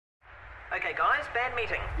Okay, guys, band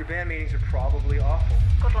meeting. Your band meetings are probably awful.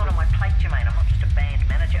 Got a lot on my plate, Jermaine. I'm not just a band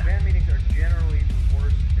manager. Band meetings are generally the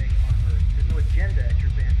worst thing on earth. There's no agenda at your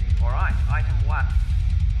band meeting. All right, item 1.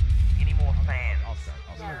 Any more fans? I'll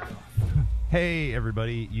start. Hey,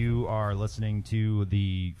 everybody. You are listening to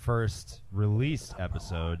the first released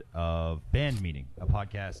episode of Band Meeting, a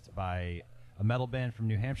podcast by a metal band from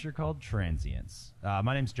New Hampshire called Transients.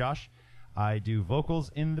 My name's Josh. I do vocals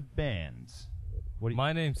in the band.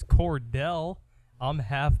 My name's Cordell. I'm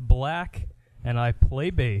half black, and I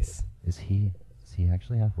play bass. Is he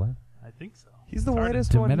actually half black? I think so. He's the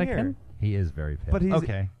whitest one here. He is very pale. But he's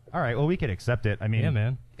okay. All right. Well, we could accept it. I mean, Yeah,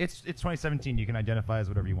 man. It's 2017. You can identify as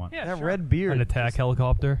whatever you want. Yeah, that sure. red beard. An attack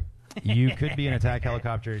helicopter. You could be an attack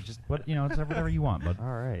helicopter. Just it's whatever you want, bud. All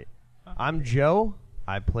right. I'm Joe.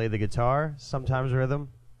 I play the guitar, sometimes rhythm,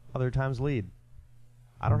 other times lead.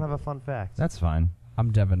 I don't have a fun fact. That's fine.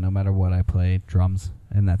 I'm Devin. No matter what, I play drums,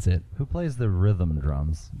 and that's it. Who plays the rhythm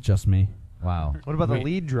drums? Just me. Wow. What about the Wait,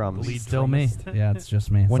 lead drums? lead Still me. drummist. Yeah, it's just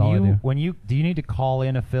me. That's all I do. Do you need to call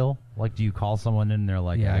in a Phil? Like, do you call someone in and they're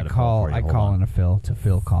like, Yeah, I I got call in a Phil to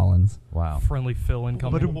Phil Collins. Wow. Friendly Phil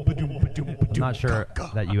incoming. I'm not sure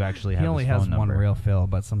that you actually have He only his has phone one number. real Phil,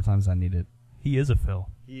 but sometimes I need it. He is a Phil.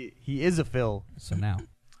 He is a Phil. So now,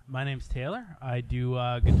 My name's Taylor. I do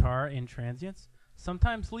guitar in Transients.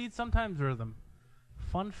 Sometimes lead, sometimes rhythm.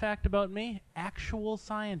 Fun fact about me, actual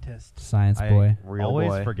scientist. science I boy. Real always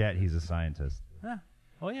boy. forget he's a scientist. Yeah.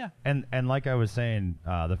 Oh, yeah. And like I was saying,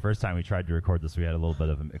 the first time we tried to record this, we had a little bit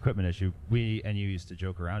of an equipment issue. You used to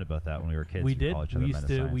joke around about that when we were kids. We did. Call each other We Men used of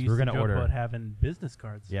to, Science. we We used were to gonna joke order. about having business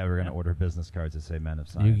cards. Yeah, we were gonna order business cards that say Men of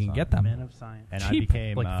Science. You can on get them. them. Men of Science. And I Cheap,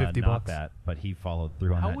 became like $50 not that, but he followed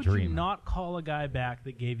through on How that would dream. you not call a guy back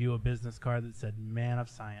that gave you a business card that said Man of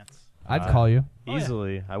Science? I'd call you. Oh, yeah.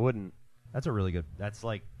 Easily. I wouldn't. That's a really good. That's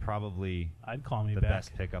like probably I'd call me the back.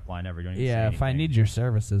 best pickup line ever. You don't need to Yeah, say if I anything. need your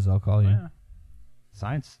services, I'll call you. Yeah.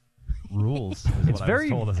 Science rules. Is It's what very I was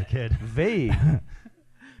told as a kid. Vague.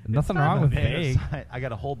 Nothing wrong with Man of vague. Science. I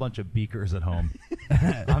got a whole bunch of beakers at home.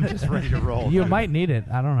 I'm just ready to roll. You might need it.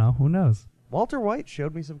 I don't know. Who knows? Walter White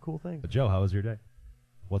showed me some cool things. But Joe, how was your day?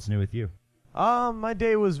 What's new with you? My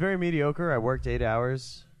day was very mediocre. I worked 8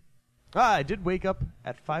 hours. I did wake up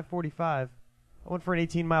at 5:45. I went for an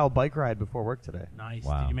 18-mile bike ride before work today. Nice.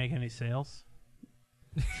 Wow. Did you make any sales?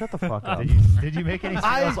 Shut the fuck up. Did you make any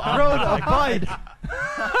I sales on rode the a bike.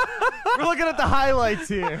 We're looking at the highlights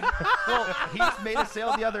here. Well, he made a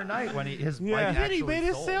sale the other night when his bike Yeah. actually He made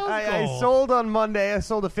his sold. sales I goal. sold on Monday. I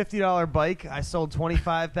sold a $50 bike. I sold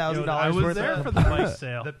 $25,000 I was worth there of for the bike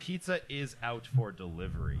sale. The pizza is out for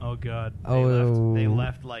delivery. Oh, God. They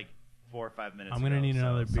left like 4 or 5 minutes I'm gonna ago, need so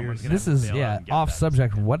another beer. someone's gonna This have to is bail out and get off that.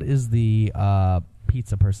 subject. What is the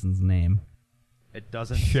pizza person's name? It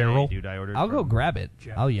doesn't Cheryl. say, dude. I ordered I'll go from- grab it.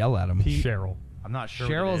 Jack. I'll yell at him. Cheryl. I'm not sure.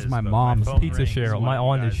 Cheryl's what it is, my but mom's. phone Pizza rings. Cheryl. One My of you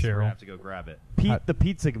aunt is guys are gonna Cheryl. have to go grab it. Pete the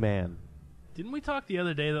Pizza Man. Didn't we talk the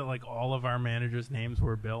other day that like all of our managers' names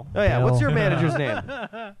were Bill? Oh yeah, Bill. what's your manager's name?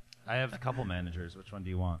 I have a couple managers. Which one do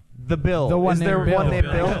you want? The Bill. The one Is there named Bill. one named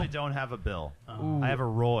I Bill? actually don't have a Bill. I have a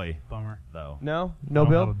Roy, Bummer. though. No, I no don't have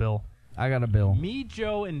Bill. a bill. I got a Bill. Me,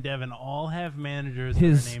 Joe, and Devin all have managers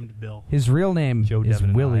His- that are named Bill. His real name Joe, is Devin,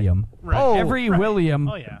 and I. William. Right. Oh, Every right. William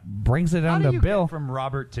Oh, yeah. brings it How down do to you Bill. get from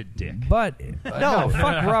Robert to Dick? But no,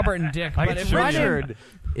 fuck Robert and Dick. I But get if my, name, Richard.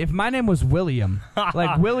 if my name was William,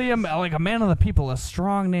 like William, like a man of the people, a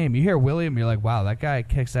strong name. You hear William, you're like, wow, that guy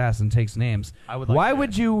kicks ass and takes names. I would like Why that.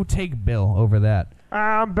 would you take Bill over that?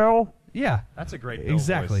 I'm Bill. Yeah, That's a great Bill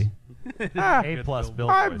exactly. voice. A plus Bill.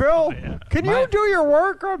 Hi, voice. Bill. Oh, yeah. Can My- you do your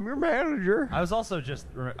work? I'm your manager. I was also just.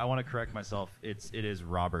 I want to correct myself. It is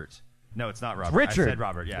Robert. No, it's not Robert. Richard. I said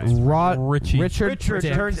Robert. Yeah. It's Richie. Richard Richard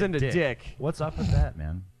turns Dick. into Dick. What's up with that,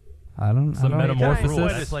 man? I don't. It's a I don't metamorphosis.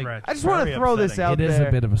 Quite a That's like- stretch. I just want to Very throw this upsetting. out It is there.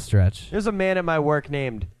 a bit of a stretch. There's a man at my work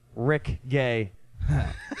named Rick Gay.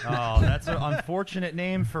 Oh, that's an unfortunate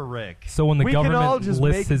name for Rick. So when the We can all government just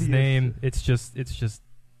make lists his the name, it's just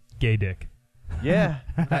gay dick. Yeah.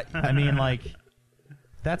 I mean, like,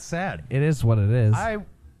 that's sad. It is what it is.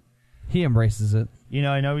 He embraces it.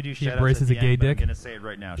 I know we do shout outs embraces at the a gay end, but I'm dick? gonna say it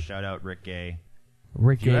right now. Shout out Rick Gay.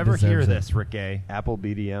 Rick If you Gay ever hear deserves it. this, Rick Gay, Apple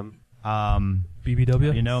BDM.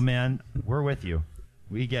 BBW. man, we're with you.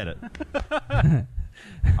 We get it.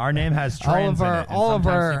 Our name has All trans of our- in it, and all of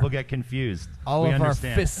sometimes our- people get confused. All we of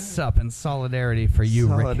understand. our fists up in solidarity for you,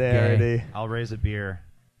 Rick Gay. Solidarity. I'll raise a beer.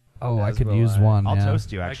 Oh, I As could will use I. one. I'll yeah.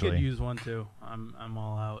 toast you. I Actually, could use one too. I'm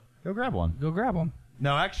all out. go grab one. Go grab them.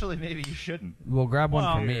 No, actually, maybe you shouldn't. We'll grab one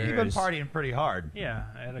Well, for me. You've been partying pretty hard. Yeah.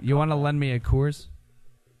 I had a You want to lend me a Coors?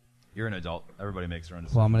 You're an adult. Everybody makes their own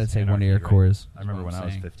decisions. Well, I'm going to take one of Anarchy, your right? Coors. I remember when That's I what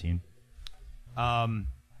was I'm 15.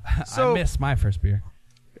 So- I missed my first beer.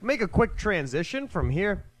 Make a quick transition from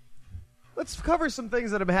here. Let's cover some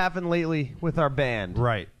things that have happened lately with our band.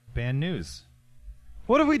 Right. Band news.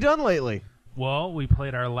 What have we done lately? Well, we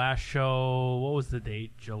played our last show. What was the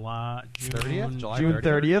date? June 30th? July June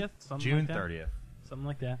 30th? Something June like that? 30th. Something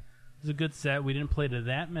like that. It was a good set. We didn't play to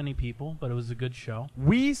that many people, but it was a good show.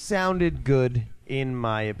 We sounded good, in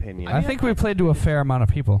my opinion. I think we played to a fair amount of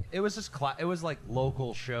people. It was just it was like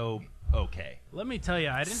local show. Okay. Let me tell you,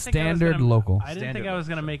 I didn't think Standard I was gonna, local. I didn't Standard think I was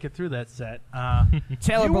going to local. make it through that set.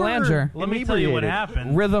 Taylor You were- Belanger, Let me tell you what Inebriated.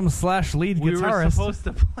 happened. rhythm/lead We were guitarist. supposed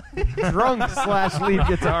to play. Drunk / lead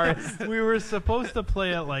guitarist. We were supposed to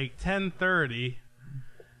play at like 10:30.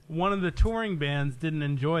 One of the touring bands didn't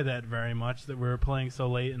enjoy that very much, that we were playing so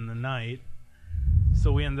late in the night.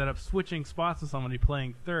 So we ended up switching spots with somebody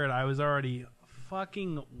playing third. I was already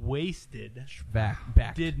fucking wasted. back.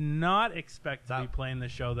 Did not expect to be That- playing the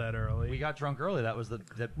show that early. We got drunk early. That was the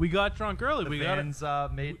We got drunk early. We got band's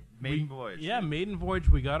maiden voyage. Yeah, maiden voyage.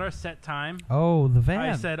 We got our set time. Oh, the van.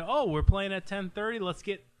 I said, "Oh, we're playing at 10:30. Let's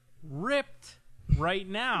get ripped right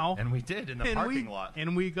now." And we did in the And parking we, lot.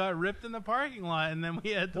 And we got ripped in the parking lot, and then we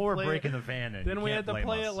had to Or play breaking it. the van. And Then you we can't had to blame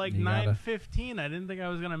play us. at like You gotta- 9:15. I didn't think I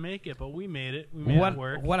was gonna make it, but we made it. We made it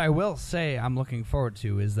work. What I will say I'm looking forward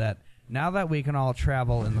to is that now that we can all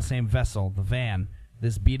travel in the same vessel, the van,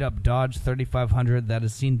 this beat-up Dodge 3500 that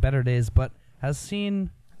has seen better days but has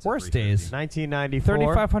seen worse 350. days. 1994.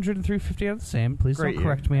 3500 and 350 are the same. Please Great don't year.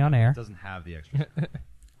 correct me on air. It doesn't have the extra.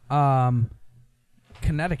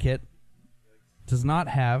 Connecticut does not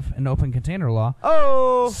have an open container law.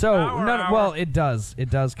 Oh! So Hour. well, it does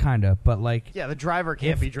kind of, but like Yeah, the driver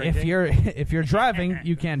can't be drinking. if you're driving,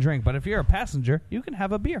 you can't drink, but if you're a passenger, you can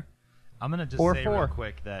have a beer. I'm gonna just Or say four. real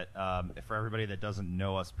quick that for everybody that doesn't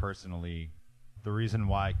know us personally, the reason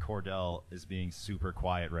why Cordell is being super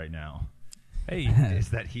quiet right now Hey, is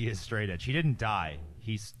that he is straight edge. He didn't die.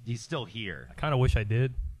 He's still here. I kind of wish I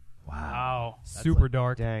did. Wow, Super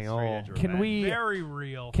dark. Dang, Straight oh. edge Can revenge. we very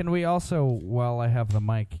real. Can we also, while I have the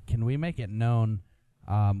mic, can we make it known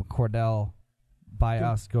Cordell by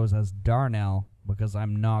us goes as Darnell, because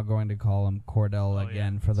I'm not going to call him Cordell Oh,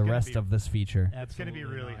 again yeah. for the gonna rest be- of this feature. It's going to be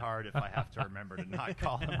really hard if I have to remember to not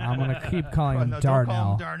call him. I'm going to keep calling him No, don't call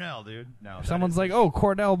Darnell. him Darnell, dude. No. If that someone's is- like, oh,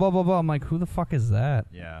 Cordell, blah, blah, blah. I'm like, who the fuck is that?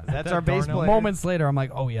 yeah. That's our bass player. Moments later, I'm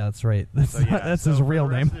like, oh, yeah, that's right. That's, So, yeah, that's so his for real the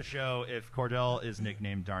rest name. of the show, if Cordell is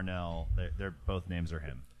nicknamed Darnell, they're both names are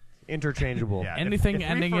him. Interchangeable. Yeah, Anything if we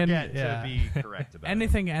ending in- forget yeah. to be correct about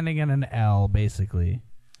Anything ending in an L, basically.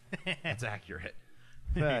 it. That's accurate.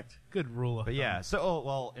 Fact. Good rule of But thumb. yeah,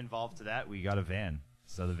 so involved to that, we got a van.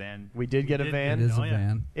 So the van, We did get a did van. It is Oh, a yeah.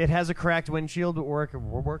 van. It has a cracked windshield, but we're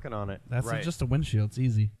working on it. That's Right. just a windshield. It's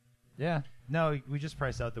easy. yeah. No, we just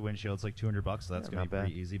priced out the windshield. It's like $200, so that's Yeah, gonna not be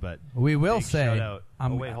pretty bad. easy. But We will big say. shout out.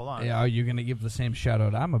 Oh, wait, hold on. Yeah, are you going to give the same shout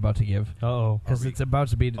out I'm about to give? Uh-oh. Because it's about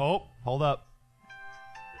to be. oh, hold up.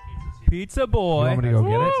 Pizza boy. You want me to go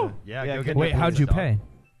get it? Yeah, Yeah, go get get the Wait, the how'd pizza, you dog. pay?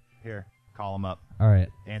 Here, call him up. All right.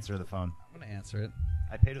 Answer the phone. I'm going to answer it.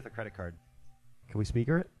 I paid with a credit card. Can we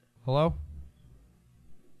speaker it? Hello?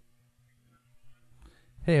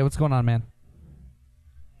 Hey, what's going on, man?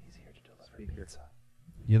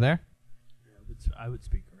 You there? I would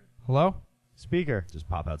speak. Hello? Speaker. Just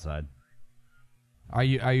pop outside. Are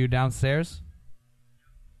you downstairs?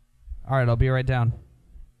 All right, I'll be right down.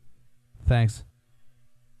 Thanks.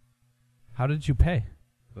 How did you pay?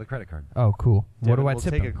 With a credit card. Oh, cool. What do I We'll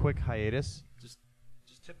tip take a him? quick hiatus. Just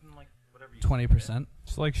tip him like whatever you 20%.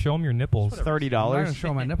 Just like show him your nipples. Whatever. I'm not going to $30.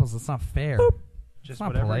 show my nipples. That's not fair. Just not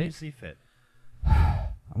whatever polite. you see fit. I'm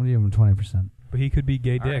going to give him 20%. But he could be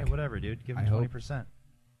gay All dick. right, whatever, dude. Give I him hope. 20%.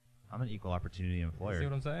 I'm an equal opportunity See employer.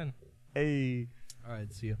 what I'm saying? Hey. All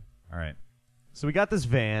right, see you. All right. So we got this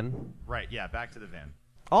van. Right, yeah, back to the van.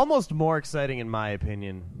 Almost more exciting, in my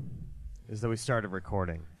opinion, is that we started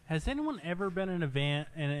recording. Has anyone ever been in a van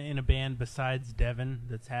in a band besides Devin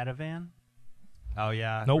that's had a van? Oh,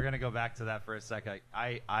 yeah. Nope. We're going to go back to that for a second.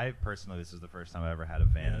 I personally, this is the first time I ever had a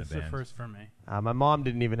van in a It's band. the first for me. My mom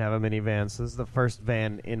didn't even have a minivan, so this is the first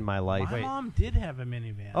van in my life. My mom did have a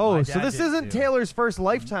minivan. Oh, My so dad this did isn't too. Taylor's first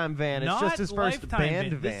lifetime van. It's Not just his first lifetime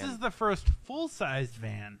band van. This is the first full-sized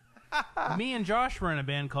van. Me and Josh were in a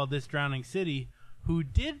band called This Drowning City, who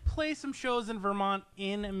did play some shows in Vermont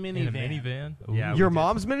in a minivan. In a minivan? Ooh. Yeah, Your we did.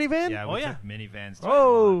 mom's minivan? Yeah, Oh, we yeah. took minivans to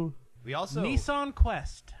Oh. Vermont. We also... Nissan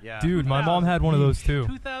Quest. Yeah. Dude, my mom had one of those too.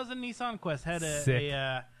 2000 Nissan Quest had Sick.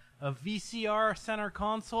 a VCR center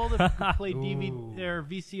console that could play DVD or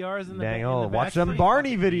VCRs in the Dang, in oh, the watch back them seat.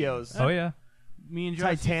 Barney videos. Oh, yeah. Me and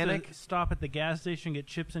Josh Titanic. used to stop at the gas station, get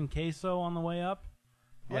chips and queso on the way up.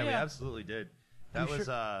 Yeah, Oh, we yeah. absolutely did. That You was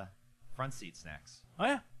front seat snacks. Oh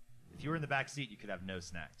yeah, if you were in the back seat, you could have no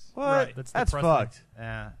snacks. What? Right. That's That's depressing. fucked.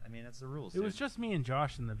 I mean, that's the rules. It was dude. just me and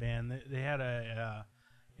Josh in the van. They had a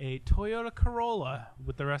Toyota Corolla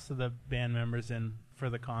with the rest of the band members in for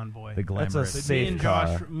the convoy. the That's a glamorous. safe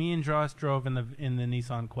car. Me and Josh drove in the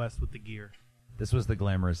Nissan Quest with the gear. This was the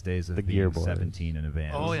glamorous days of The being Gear Boys. 17 in a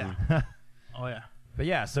van. Oh yeah, oh yeah. But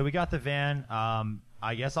yeah, so we got the van.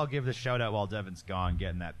 I guess I'll give the shout out while Devin's gone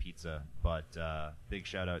getting that pizza. But big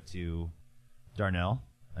shout out to Darnell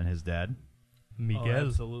and his dad. Oh, Miguel.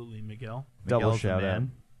 absolutely, Miguel. Double Miguel's the shout out.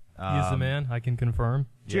 man. He is the man. I can confirm.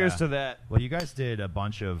 Cheers Yeah. to that. Well, you guys did a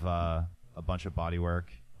bunch of body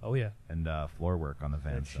work Oh yeah. and floor work on the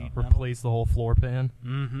van. So. Replace the whole floor pan.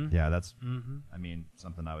 Mm-hmm. Yeah, that's Mm-hmm. I mean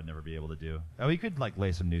something I would never be able to do. Oh, you could like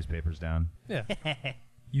lay some newspapers down. Yeah.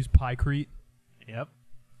 Use Pycrete. Yep.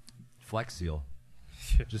 Flex Seal.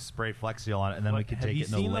 Just spray Flex Seal on it, and then we could Have take you it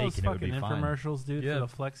in the seen lake, those and it would fucking be fine. infomercials, dude? Yeah. For the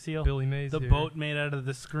Flex Seal, Billy Mays the here. boat made out of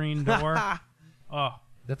the screen door. Oh,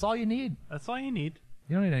 That's all you need. that's all you need.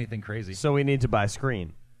 You don't need anything crazy. So we need to buy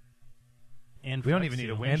screen. And We don't Flex even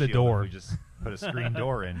need a Seal. windshield. And a door. If we just put a screen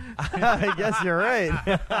door in. I guess you're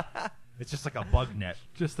right. It's just like a bug net.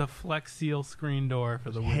 Just a Flex Seal screen door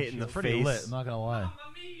for the Hit in windshield. the Pretty face. lit. I'm not gonna lie.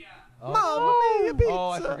 Mamma mia pizza. Oh,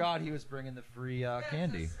 I forgot he was bringing the free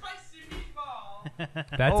candy.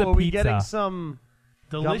 That's Are a we pizza. getting some?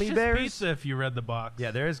 Delicious Gummy bears? pizza if you read the box.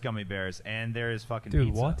 Yeah, there is gummy bears, and there is fucking Dude,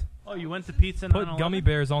 pizza. what? Oh, you went to Pizza Put 911? gummy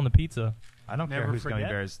bears on the pizza. I don't care Never who's gummy forget.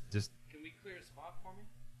 bears. Just Can we clear a spot for me?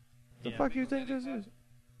 The Yeah. fuck you think this is?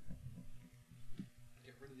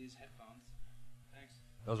 Get rid of these headphones. Thanks.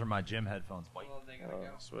 those are my gym headphones. White. Well, they gotta go.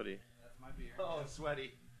 Sweaty. That's my beer. Oh,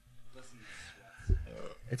 sweaty. Listen to this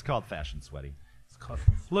sweats. It's called fashion sweaty. It's called-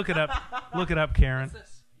 Look it up. Look it up, Karen. What's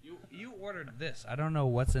this? You ordered this. I don't know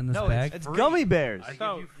what's in this No, bag. It's Free. gummy bears. I I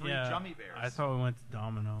thought give you free yeah, gummy bears. I thought we went to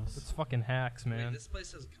Domino's. It's fucking hacks, man. Wait, this place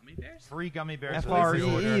says gummy bears? Free gummy bears.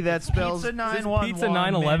 F-R-E-E, that spells Pizza 911. Pizza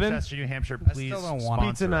 911? Manchester, New Hampshire. I Please still don't want it.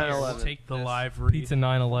 Pizza 911. Take The this. live read. Pizza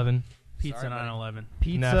 911. Pizza Sorry, buddy. 911.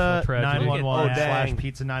 Pizza National tragedy. 911 Oh, slash dang.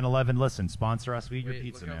 Pizza 911. Listen, sponsor us. We eat your Wait,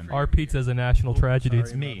 pizza, look out man. for Our pizza is a national tragedy.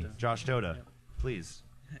 It's me, Josh Doda. Please.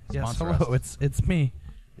 Yes, sponsor hello. us. It's me.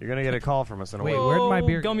 You're gonna get a call from us in a Wait, week. where'd my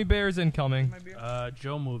beer go? Gummy bears incoming.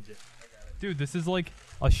 Joe moved it. Dude, this is like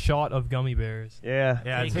a shot of gummy bears. Yeah.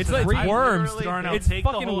 Yeah, Take it's it. It's free. worms. Literally Darnell, It's take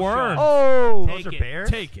the fucking whole worms. shot. Oh. Those are bears?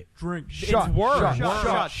 Take it. Drink. It's worms.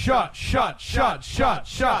 Shot.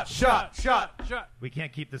 We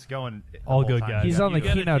can't keep this going. the All whole good, time. guys. He's You on the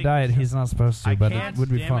gotta keto take diet. the He's not supposed to, I but can't, it would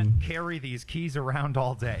be damn fun. it, carry these keys around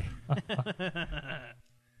all day.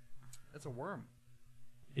 That's a worm.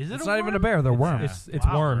 Is it It's a not even a worm? bear. They're worms. It's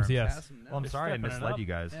Wow, worms, worms. yes. Well, I'm Just sorry I stepping it misled up. you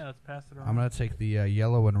guys. Yeah, let's pass it around. I'm gonna take the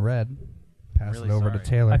yellow and red. Pass Really it over sorry. to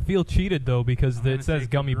Taylor. I feel cheated though because I'm gonna it says take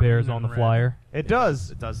gummy the green bears on the and red. flyer. It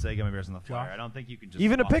does. It does say gummy bears on the flyer. Josh? I don't think you can just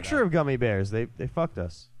Even a swap it picture out. of gummy bears. They fucked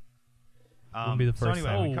us. Wouldn't be the So first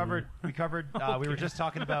anyway, time. we covered. We were just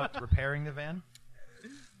talking about repairing the van.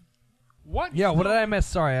 What? Yeah, what did I miss?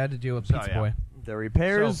 Sorry, I had to deal with So, Pizza yeah. Boy. The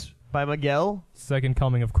repairs by Miguel. Second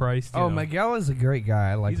coming of Christ. you Oh, know. Miguel is a great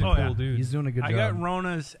guy. I like He's a him. cool dude. He's doing a good I job. got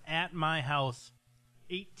Rona's at my house.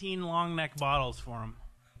 18 long neck bottles for him.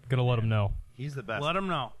 Gonna let him know. He's the best. Let him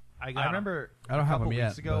know. I got I 'em. remember I don't a have couple him yet,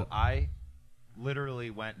 weeks ago, but- I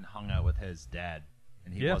literally went and hung out with his dad,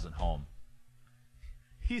 and he Yeah. wasn't home.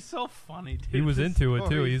 He's so funny, dude. He was This into it too.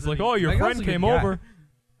 story He's is like, amazing. "Oh, your Miguel's friend a good came guy. over."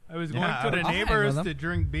 I was Yeah, going to the I'll hang neighbors with to him.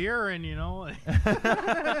 drink beer, and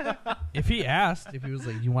If he asked, if he was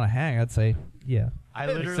like, "Do you want to hang?" I'd say, "Yeah." I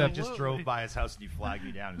literally Except- just drove by his house and he flagged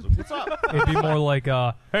me down. He was like, "What's up?" It'd be more like,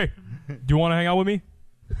 "Hey, do you want to hang out with me?"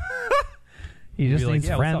 He just be like, needs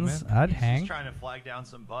 "Yeah, what's up, friends. man?" I'd He's hang. just trying to flag down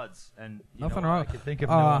some buds, and you Nothing know, wrong. I could think of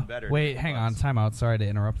no one better. Wait, than hang on. buds. Time out. Sorry to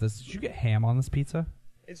interrupt this. Did you get ham on this pizza?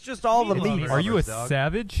 It's just all the Meat meat. lovers. Are you a Lovers, dog.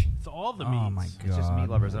 savage? it's all the Oh meats. my god. It's just meat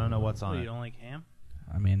lovers. I don't know what's Oh, on you it. don't like ham?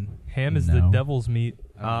 I mean, Ham is the no. devil's meat.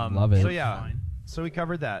 I love it. So yeah, Fine. so we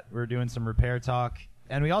covered that. We were doing some repair talk,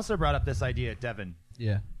 and we also brought up this idea, Devin.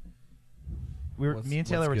 Yeah. Me and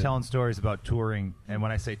Taylor what's were good? telling stories about touring, and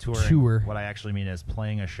when I say touring, Tour. what I actually mean is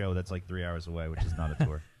playing a show that's like 3 hours away, which is not a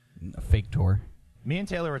tour. A fake tour. Me and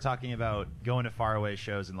Taylor were talking about going to faraway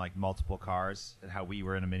shows in like multiple cars, and how we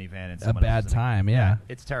were in a minivan and A someone else bad was in time. Yeah.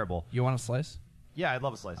 It's terrible. You want a slice? Yeah, I'd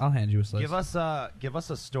love a slice. I'll hand you a slice. Give us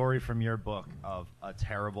a story from your book of a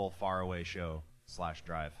terrible faraway show /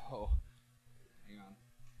 drive. Oh. Hang on.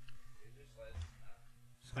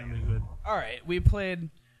 It's going to be good. All right, we played.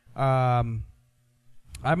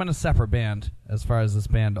 I'm in a separate band as far as this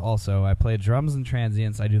band. Also, I play drums and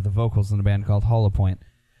transients. I do the vocals in a band called Hollow Point.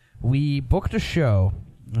 We booked a show.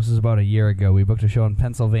 This is about a year ago. We booked a show in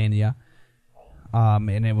Pennsylvania.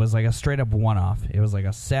 and it was like a straight up one-off. It was like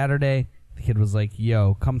a Saturday. The kid was like,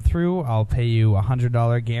 yo, come through. I'll pay you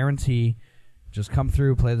 $100 guarantee. Just come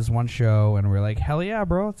through, play this one show. And we're like, hell yeah,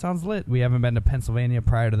 bro. It sounds lit. We haven't been to Pennsylvania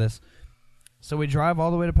prior to this. So we drive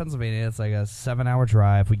all the way to Pennsylvania. It's like a 7-hour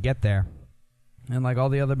drive. We get there. And like all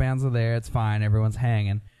the other bands are there. It's fine. Everyone's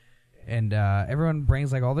hanging. And everyone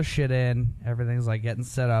brings like all their shit in. Everything's like getting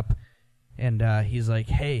set up. And he's like,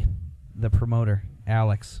 hey, the promoter,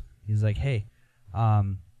 Alex. He's like, hey,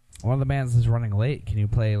 one of the bands is running late. Can you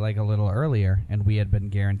play like a little earlier? And we had been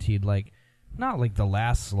guaranteed like, not like the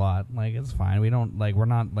last slot. Like it's fine. We don't like, we're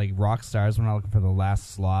not like rock stars. We're not looking for the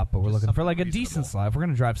last slot, but we're looking for like a decent slot. If we're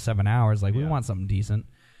gonna drive 7 hours, like we want something decent.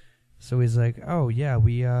 So he's like, oh yeah,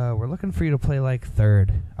 we're looking for you to play like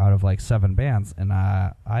third out of like 7 bands. And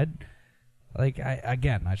I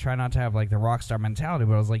try not to have like the rock star mentality,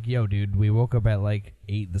 but I was like, yo, dude, we woke up at like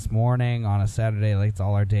 8 this morning on a Saturday. Like it's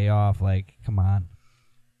all our day off. Like, come on.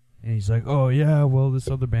 And he's like, oh yeah, well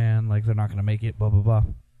this other band, like they're not gonna make it, blah blah blah.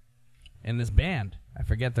 And this band, I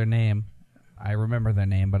forget their name. I remember their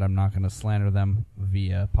name, but I'm not going to slander them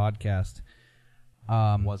via podcast.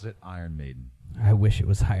 Was it Iron Maiden? I wish it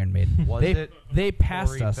was Iron Maiden. They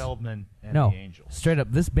passed Corey us. Feldman and No, the Angels? straight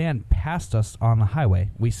up, this band passed us on the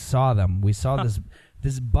highway. We saw them. We saw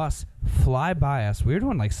this bus fly by us. We were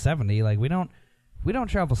doing like 70. Like we don't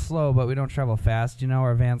travel slow, but we don't travel fast. You know,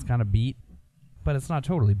 our van's kind of beat, but it's not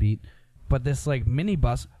totally beat. But this like mini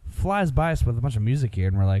bus flies by us with a bunch of music gear,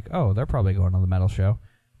 and we're like, oh, they're probably going to the metal show.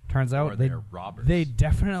 Turns out they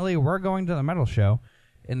definitely were going to the metal show,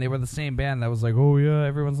 and they were the same band that was like, oh yeah,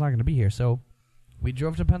 everyone's not going to be here. So we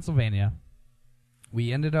drove to Pennsylvania.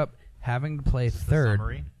 We ended up having to play third.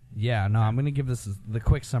 Summary? Yeah, no, I'm going to give this the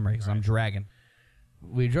quick summary because I'm dragging.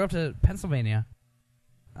 We drove to Pennsylvania,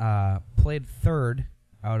 played third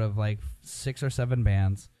out of like 6 or 7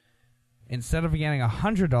 bands. Instead of getting a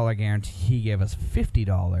 $100 guarantee, he gave us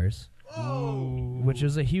 $50, which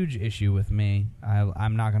is a huge issue with me.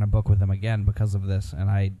 I'm not going to book with him again because of this, and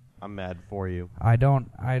I'm mad for you. I don't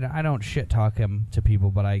shit talk him to people,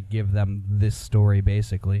 but I give them this story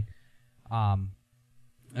basically. And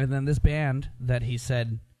then this band that he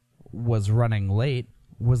said was running late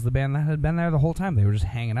was the band that had been there the whole time. They were just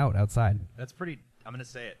hanging out outside. That's pretty. I'm going to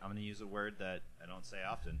say it. I'm going to use a word that I don't say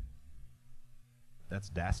often. That's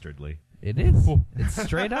dastardly. It is. It's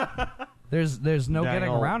straight up. There's no getting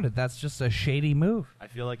around it. That's just a shady move. I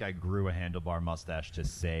feel like I grew a handlebar mustache to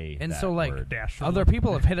say And that so, like, word. other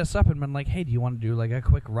people have hit us up and been like, hey, do you want to do, like, a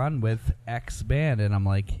quick run with X band? And I'm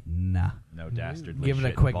like, nah. No dastardly Give it a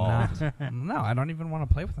shit quick nah. involved. No, I don't even want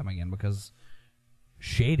to play with them again because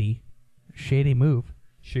shady move.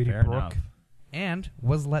 Shady Fair Brook. enough. And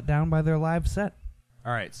was let down by their live set.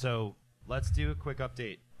 All right, so let's do a quick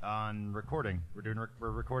update on recording. We're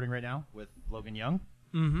recording right now with Logan Young.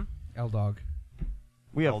 Mm-hmm. L-Dog.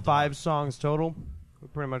 We have Well 5 songs total. We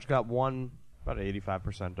pretty much got one, about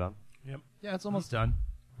 85% done. Yep. Yeah, it's almost done.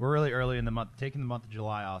 We're really early in the month, taking the month of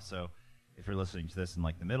July off, so if you're listening to this in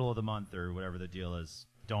like the middle of the month or whatever the deal is,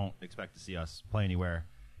 don't expect to see us play anywhere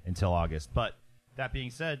until August. But that being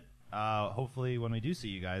said, hopefully when we do see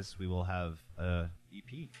you guys, we will have a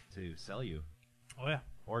EP to sell you. Oh yeah.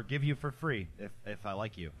 Or give you for free if I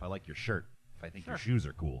like you, if I like your shirt, if I think your shoes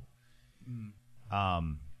are cool.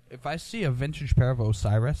 If I see a vintage pair of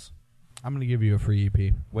Osiris, I'm going to give you a free EP.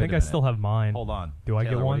 Wait I think a I still have mine. Hold on. Do I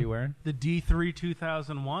get Taylor, one? What are you wearing? The D3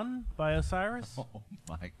 2001 by Osiris. Oh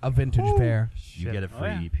my! A vintage pair. You get a free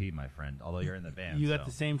Oh, yeah. EP, my friend. Although you're in the band, You got so.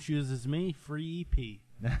 the same shoes as me. Free EP.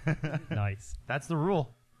 Nice. That's the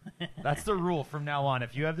rule. That's the rule from now on.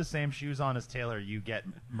 If you have the same shoes on as Taylor, you get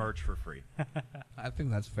merch for free. I think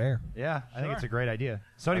that's fair. Yeah, I think it's a great idea.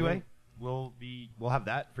 So anyway, we'll have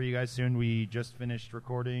that for you guys soon. We just finished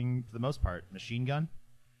recording, for the most part, Machine Gun,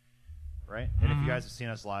 right? And if you guys have seen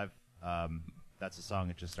us live, that's a song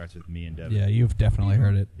that just starts with me and Devin. Yeah, you've definitely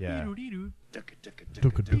heard it. Yeah. Yeah,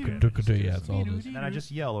 it's all this. And then I just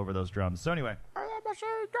yell over those drums. So anyway,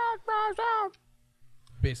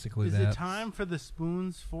 Basically Is that. it time for the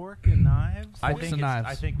spoons, fork, and knives? I Forks think and knives.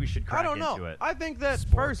 I think we should crack I don't know. into it. I think that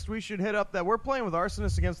Sport. first we should hit up that we're playing with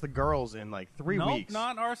Arsonists Against the Girls in like 3 Nope, weeks.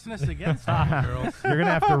 not arsonist against all the girls. You're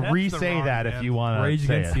gonna have to That's the re-say wrong that if band. you want to Rage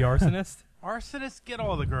say Against it. the Arsonist? Arsonists get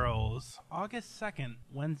all the girls. August 2nd,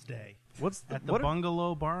 Wednesday, What's the, at the what?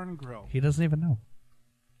 Bungalow Bar and Grill. He doesn't even know.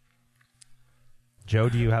 Joe,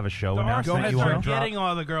 do you have a show The announcement arsonists you want are to drop? getting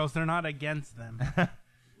all the girls. They're not against them.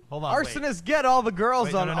 Hold on. wait. Arsonists get all the girls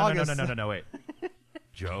Wait, on no, August. no, wait.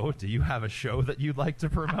 Joe, do you have a show that you'd like to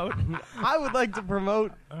promote? I would like to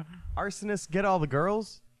promote Arsonists Get All the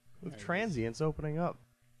Girls with Transients opening up.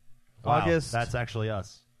 Wow, August. That's actually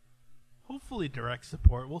us. Hopefully direct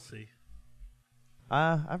support. We'll see.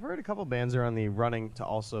 I've heard a couple bands are on the running to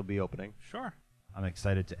also be opening. Sure. I'm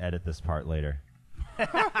excited to edit this part later.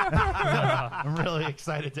 I'm really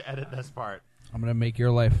excited to edit this part. I'm gonna make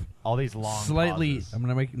your life All these long slightly. pauses. I'm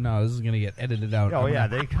gonna make. No, this is gonna get edited out. Oh I'm yeah,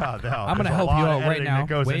 gonna- they cut. No, I'm gonna there's a help lot you of out right editing now. That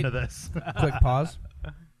goes Wait. into this. Quick pause.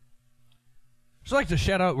 Just like to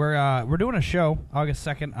shout out. We're doing a show August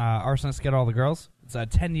 2nd. Arsonists Get All the Girls. It's a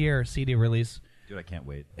 10-year CD release. Dude, I can't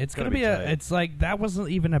wait. It's gonna gonna be a. tight. It's like that wasn't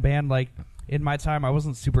even a band like in my time. I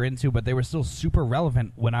wasn't super into, but they were still super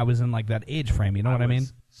relevant when I was in like that age frame. You know what I mean?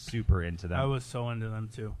 was super into them. I was so into them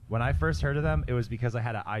too. When I first heard of them, it was because I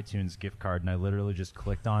had an iTunes gift card, and I literally just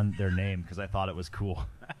clicked on their name because I thought it was cool.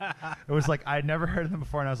 It was like I'd never heard of them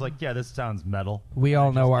before, and I was like, "Yeah, this sounds metal." We all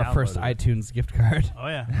I know just our first downloaded it. iTunes gift card. Oh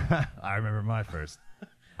yeah. I remember my first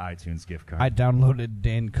iTunes gift card. I downloaded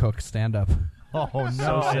Dane Cook stand up. oh no!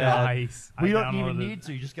 So sad. Nice. We I don't even downloaded- need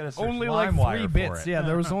to. You just gotta search Only like LimeWire 3 for bits. it. Yeah,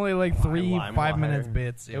 there was only like three LimeWire. 5-minute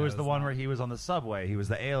bits. It was the one where he was on the subway. He was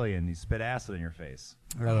the alien. He spit acid in your face.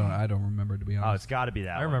 I don't remember, to be Oh, honest. it's got to be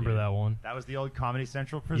that. I remember dude. that one. That was the old Comedy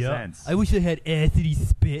Central presents. I wish I had acidy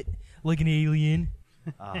spit like an alien.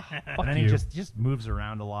 And then he you. just moves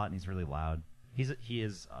around a lot, and he's really loud. He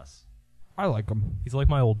is us. I like them. He's like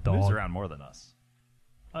my old Moves dog. around more than us.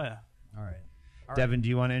 Oh yeah. All right. Devin, do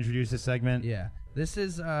you want to introduce this segment? Yeah. This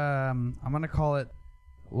is, I'm going to call it,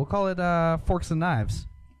 we'll call it Forks and Knives.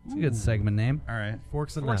 It's a good segment name. All right.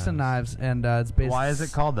 Forks and Forks knives. and Knives, and it's based Why is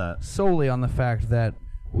it called that? solely on the fact that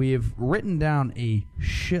we've written down a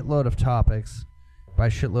shitload of topics. By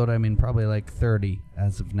shitload, I mean probably like 30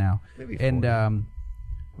 as of now. Maybe And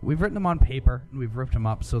we've written them on paper, and we've ripped them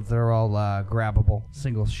up so they're all grabbable,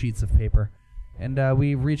 single sheets of paper. And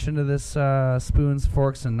we reached into this spoons,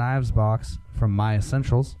 forks, and knives box from My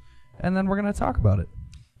Essentials, and then we're going to talk about it.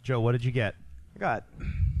 Joe, what did you get? I got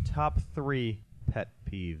top 3 pet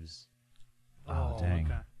peeves. Oh, dang.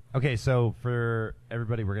 Okay. Okay, so for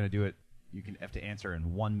everybody, we're going to do it. You have to answer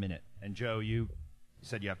in 1 minute. And Joe, you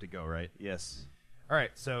said you have to go, right? Yes. All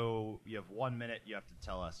right, so you have 1 minute. You have to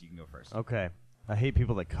tell us. You can go first. Okay. I hate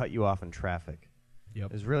people that cut you off in traffic. Yep.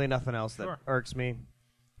 There's really nothing else Sure. that irks me.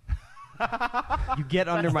 You get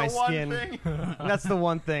under my skin. That's the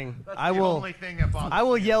one thing. I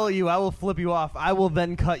will yell at you. I will flip you off. I will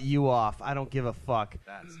then cut you off. I don't give a fuck.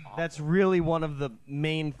 That's really one of the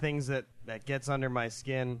main things that gets under my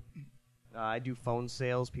skin. I do phone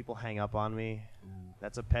sales. People hang up on me.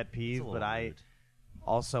 That's a pet peeve, but I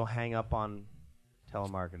also hang up on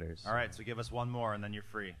telemarketers. All right, so give us one more, and then you're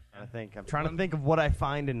free. I'm trying to think of what I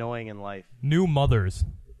find annoying in life. New mothers.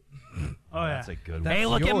 Oh yeah. That's a good That's Hey,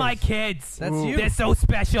 look yours. at my kids. That's you. They're so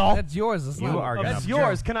special. That's yours. That's You not are That's gonna-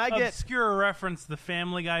 yours. Can I get? Obscure reference, the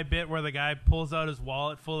Family Guy bit where the guy pulls out his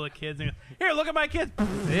wallet full of kids and goes, "Here, look at my kids.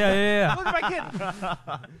 Yeah. Look at my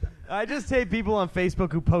kids." I just hate people on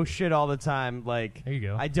Facebook who post shit all the time. Like, There you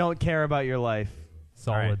go. I don't care about your life.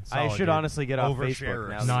 Solid. All right. I Solid, should dude. honestly get off Oversharers. Facebook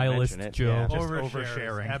now. that you Nihilist mention it. Joe. Yeah. Just Overshares,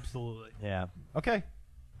 oversharing. Absolutely. Yeah. Okay.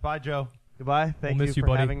 Bye, Joe. Goodbye. Thank miss you, for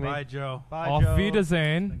buddy. having me. Bye, Joe. Bye, Auf Joe.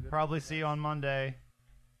 Wiedersehen. Probably see you on Monday.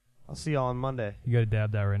 I'll see y'all on Monday. You gotta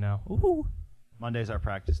dab that right now. Ooh. Monday's our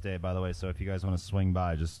practice day, by the way, so if you guys want to swing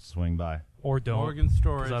by, just swing by. Or don't. Morgan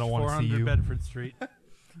Storage, 'cause I don't wanna see 400 you. Bedford Street.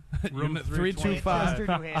 Room Unit 325.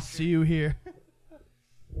 325. See you here.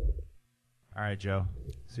 All right, Joe.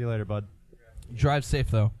 See you later, bud. Drive safe,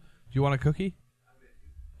 though. Do you want a cookie?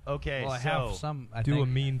 Okay, Well, I so have some. I Do think. a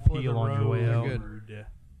mean For the peel on your way road. out. Good.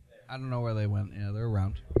 I don't know where they went. Yeah, they're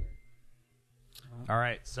around. all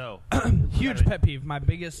right, so Huge pet peeve. My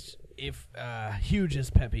biggest,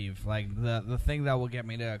 hugest pet peeve. Like the thing that will get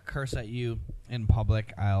me to curse at you in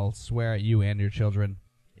public. I'll swear at you and your children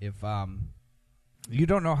if you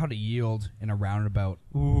don't know how to yield in a roundabout.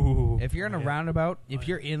 Ooh. If you're in a roundabout, if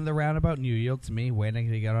you're in the roundabout and you yield to me, waiting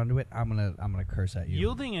to get onto it, I'm gonna curse at you.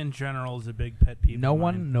 Yielding in general is a big pet peeve. No of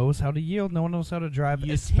one mine. knows how to yield. No one knows how to drive,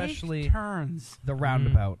 You especially take turns. the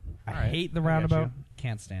roundabout. I Alright, hate the I got roundabout. you.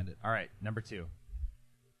 Can't stand it. all right, number 2.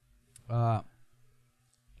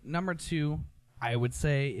 Number 2, I would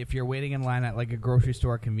say if you're waiting in line at like a grocery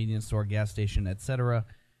store, convenience store, gas station, etc.,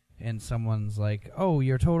 and someone's like, "Oh,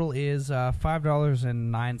 your total is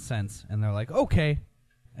 $5.09," and they're like, "Okay,"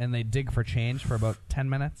 and they dig for change for about 10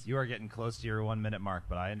 minutes. You are getting close to your 1 minute mark,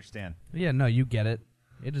 but I understand. Yeah, no, you get it.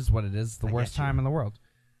 It is what it is. It's the I worst get you. time in the world.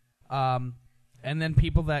 And then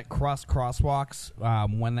people that cross crosswalks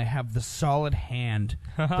when they have the solid hand,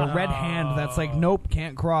 the red hand that's like, nope,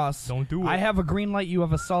 can't cross. Don't do it. I have a green light. You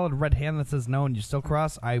have a solid red hand that says no, and you still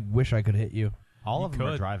cross. I wish I could hit you. All You of them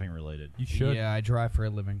are could. driving related. You should. Yeah, I drive for a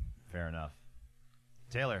living. Fair enough.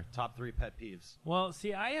 Taylor, top 3 pet peeves. Well,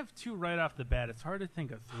 see, I have 2 right off the bat. It's hard to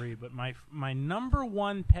think of 3, but my number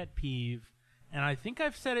 1 pet peeve, and I think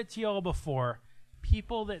I've said it to y'all before,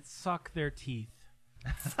 people that suck their teeth.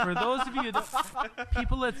 For those of you that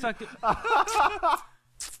people that suck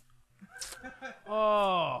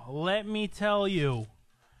oh, let me tell you,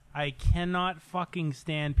 I cannot fucking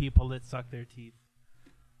stand people that suck their teeth.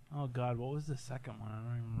 Oh God, what was the second one? I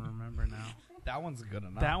don't even remember now. That one's good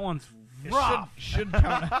enough. That one's rough. Should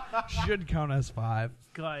count as 5.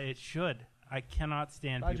 God, it should. I cannot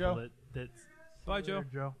stand Bye, people Joe. that Bye, Joe.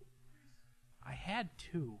 Joe. I had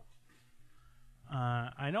 2.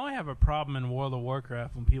 I know I have a problem in World of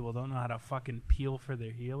Warcraft when people don't know how to fucking peel for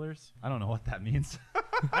their healers. I don't know what that means.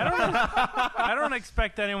 I don't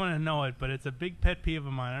expect anyone to know it, but it's a big pet peeve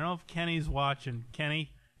of mine. I don't know if Kenny's watching.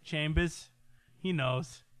 Kenny Chambers, he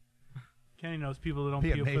knows. Kenny knows people that don't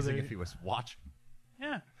It'd be peel for amazing their... if he was watching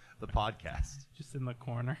Yeah, the podcast. just in the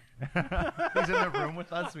corner. He's in the room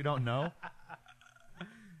with us. We don't know.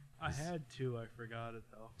 I had 2. I forgot it,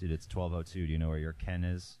 though. Dude, it's 12:02. Do you know where your Ken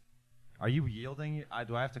is? Are you yielding?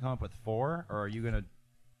 Do I have to come up with 4, or are you gonna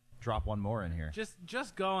drop one more in here?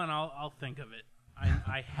 Just go and I'll think of it.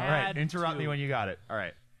 I had All right, interrupt 2. me when you got it. All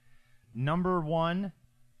right. Number 1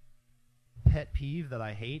 pet peeve that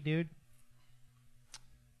I hate, dude.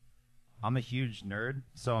 I'm a huge nerd,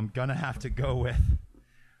 so I'm gonna have to go with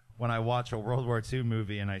when I watch a World War II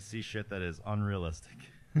movie and I see shit that is unrealistic.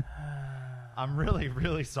 I'm really,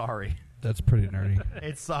 really sorry. That's pretty nerdy.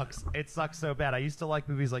 It sucks. It sucks so bad. I used to like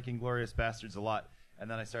movies like Inglourious Bastards a lot,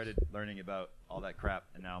 and then I started learning about all that crap,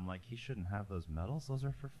 and now I'm like, he shouldn't have those medals. Those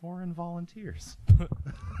are for foreign volunteers.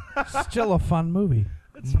 Still a fun movie.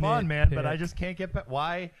 It's fun, man, but I Nitpick. just can't get back.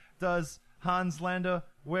 Why does Hans Landa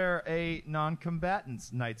wear a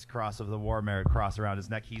non-combatant's Knight's Cross of the War Merit cross around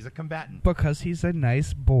his neck? He's a combatant. Because he's a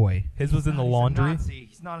nice boy. His was in the He's a laundry. Nazi.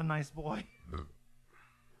 He's not a nice boy.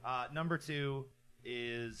 Number 2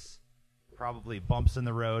 is probably bumps in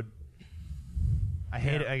the road. I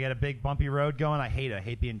hate it. I get a big bumpy road going. I hate it. I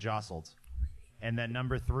hate being jostled. And then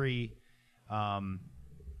number 3,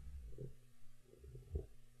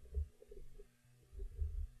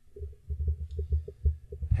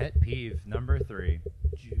 pet peeve number 3.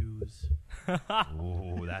 Jews.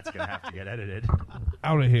 Ooh, that's gonna have to get edited.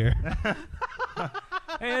 Out of here.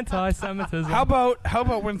 Anti-Semitism. How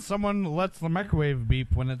about when someone lets the microwave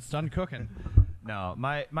beep when it's done cooking? No,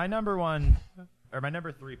 my number 1 or my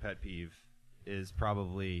number 3 pet peeve is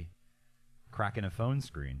probably cracking a phone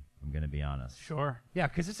screen. I'm gonna be honest. Sure. Yeah,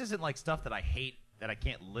 because this isn't like stuff that I hate that I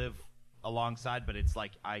can't live alongside, but it's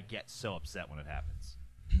like I get so upset when it happens.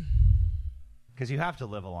 Because you have to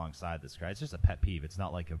live alongside this guy. It's just a pet peeve. It's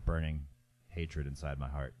not like a burning hatred inside my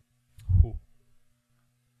heart. Ooh.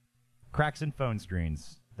 Cracks in phone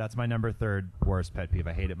screens. That's my number 3 worst pet peeve.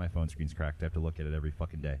 I hate it. My phone screen's cracked. I have to look at it every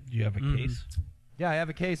fucking day. Do you have a case? Yeah, I have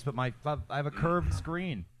a case, but I have a curved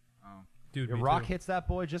screen. Dude, Your me rock too. hits that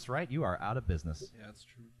boy just right, you are out of business. Yeah, that's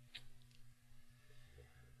true.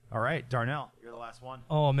 All right, Darnell, you're the last one.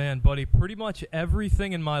 Oh man, buddy, pretty much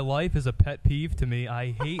everything in my life is a pet peeve to me.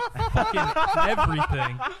 I hate fucking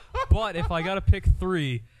everything. But if I gotta pick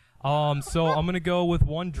 3, so I'm gonna go with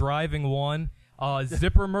 1 driving one.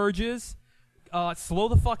 Zipper merges. Slow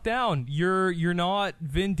the fuck down. You're not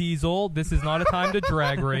Vin Diesel. This is not a time to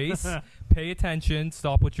drag race. Pay attention.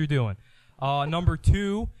 Stop what you're doing. Number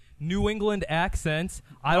 2, New England accents.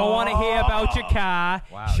 I don't want to hear about your car.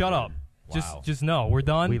 Wow, Shut dude. up. Wow. Just no. We're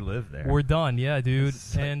done. We live there. We're done. Yeah, dude.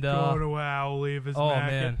 This is like, And Go to WoW, leave his oh Mac.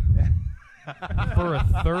 man. For a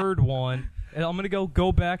 3rd one, and I'm gonna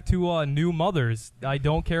go back to new mothers. I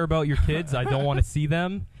don't care about your kids. I don't want to see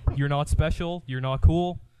them. You're not special. You're not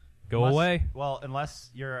cool. Go away. Well, unless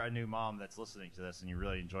you're a new mom that's listening to this and you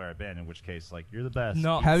really enjoy our band, in which case, like, you're the best.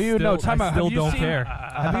 No. Have you still, time I out. still Have you don't seen, care.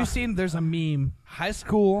 Have you seen? There's a meme. High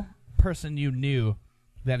school person you knew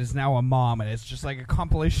that is now a mom, and it's just like a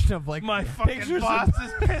compilation of like My fucking pictures boss of,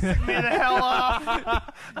 is pissing me the hell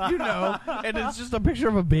off. you know, and it's just a picture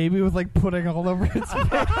of a baby with like pudding all over its face.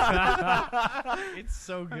 It's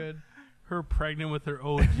so good. Her pregnant with her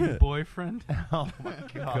OG boyfriend. Oh my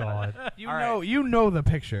god. God. You know the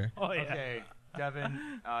picture. Oh yeah. Okay, Devin,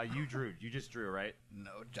 you drew. You just drew, right? No,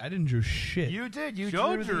 I didn't do shit. You did. You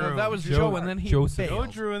Joe drew. drew. No, that was Joe- Joe, and then he Joseph. Joe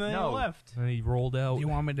bailed. drew and then No. he left. And he rolled out. Do you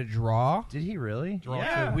want me to draw? Did he really?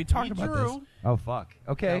 Yeah, we talked he about drew. this. Oh fuck.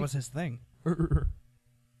 Okay. That was his thing.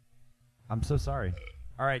 I'm so sorry.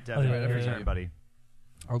 All right, Devin. Oh, yeah, Your yeah, turn, yeah. buddy.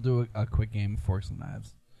 I'll do a quick game of Forks and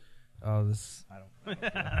Knives. Oh, this I don't.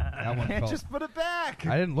 That one Can't felt. just put it back.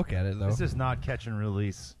 I didn't look at it though. This is not catch and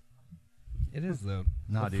release. It is though.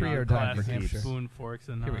 Nah, The dude, free I'm or die for Classic Hampshire. spoon, forks,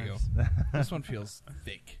 and Here we go. knives. This one feels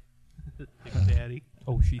thick. Big Daddy.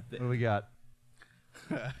 Oh, she. What do we got?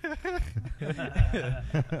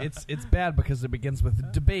 It's bad because it begins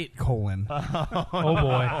with debate : Oh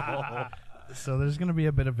boy, So there's going to be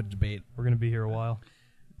a bit of a debate. we're gonna be here a while.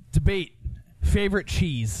 Debate: favorite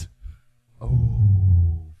cheese.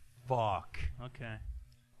 Fuck. Okay.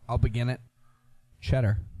 I'll begin it.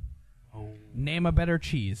 Cheddar. Oh. Name a better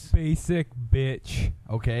cheese. Basic bitch,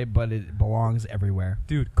 Okay, but it belongs everywhere.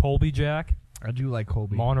 dude. Colby Jack, I do like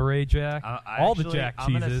Colby. Monterey Jack, all the Jack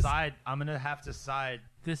cheeses. I'm gonna have to side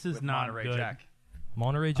This is with not Monterey good. Jack.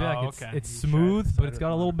 Monterey Jack. Oh, It's okay. it's You smooth, tried to but it's side got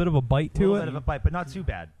a with little bit of a bite A to little it. bit of a bite, but not too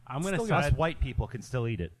bad. I'm gonna Still, us side. white people can still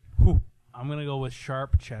eat it. Whew. I'm gonna go with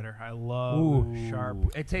sharp cheddar. I love Ooh. sharp.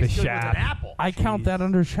 It tastes The good with shaft. an apple. I count that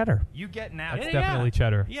under cheddar. You get an apple. That's Yeah. definitely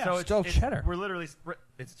cheddar. Yeah. so still cheddar. We're literally.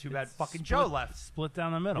 It's too bad fucking Split- Joe left. Split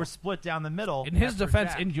down the middle. We're split down the middle. In his after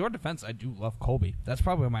defense, Jack. in your defense, I do love Colby. That's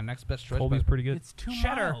probably my next best choice. Colby's but pretty good. It's too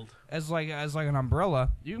cheddar mild. as like an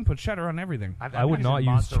umbrella. You can put cheddar on everything. I would not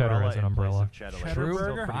use cheddar as an umbrella. Cheddar True.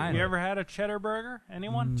 burger. Fine. You ever had a cheddar burger?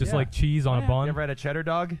 Anyone? Just Yeah. like cheese on Oh, a yeah. bun. You ever had a cheddar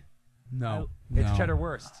dog? No, It's no. cheddar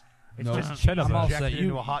worst. It's No. just Cheddar cheese bun. injected You-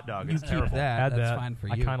 into a hot dog. You It's keep terrible. that. Add That's that. fine for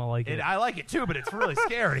I you. kind of like it. I like it too, but it's really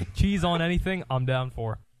scary. Cheese on anything, I'm down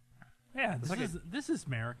for. Yeah. This is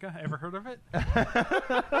America. Ever heard of it?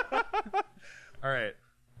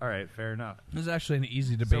 All right, fair enough. This is actually an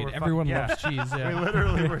easy So debate. we're Everyone fucking- loves cheese. We Yeah.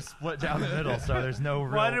 literally were split down the middle, so there's no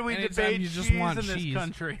real. Why did we Anytime debate you just cheese want in this cheese.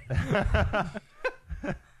 country?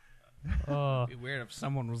 Uh, It'd be weird if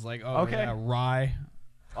someone was like, "Oh, Okay. yeah, rye."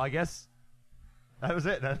 I guess that was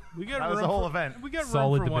it. That We got was room the whole for- event. We got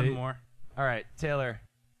Solid room for one debate. more. All right, Taylor.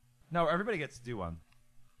 No, everybody gets to do one.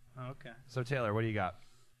 Oh, okay. So Taylor, what do you got?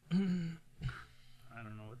 I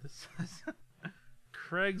don't know what this says.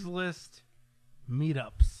 Craigslist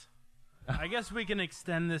meetups. I guess we can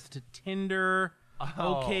extend this to Tinder,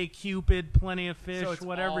 OkCupid, Plenty of Fish, So it's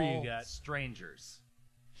whatever all you got. strangers.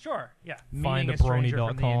 Sure, yeah. Meeting a stranger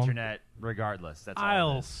from the Findabrony.com. internet, regardless. That's all it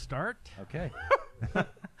I'll is. start. Okay.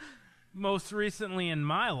 Most recently in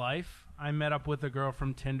my life, I met up with a girl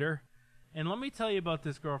from Tinder. And let me tell you about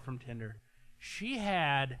this girl from Tinder. She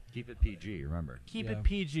had... Keep it PG. Remember. Keep Yeah. it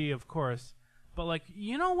PG, of course. But, like,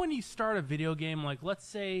 you know when you start a video game, like, let's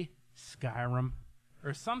say Skyrim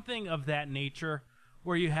or something of that nature,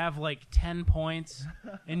 where you have, like, 10 points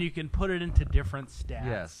and you can put it into different stats?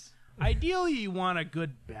 Yes. Ideally, you want a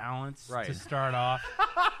good balance Right. to start off.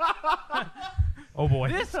 oh boy.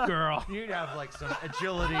 This girl... You'd have like some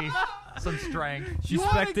agility, some strength. She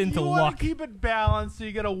specced into you wanna luck. keep it balanced so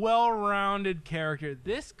you get a well-rounded character.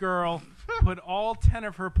 This girl put all 10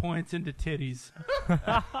 of her points into titties.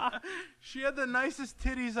 She had the nicest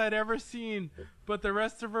titties I'd ever seen, but the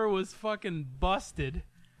rest of her was fucking busted.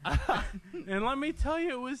 And let me tell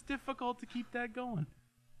you, it was difficult to keep that going.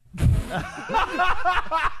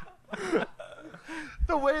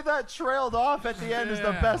 The way that trailed off at the end is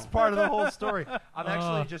the best part of the whole story. I'm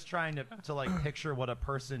actually just trying to like picture what a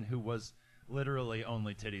person who was literally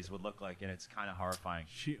only titties would look like, and it's kind of horrifying.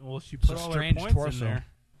 She It's put a all her strange points torso. in there.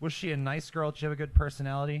 Was she a nice girl? Did she have a good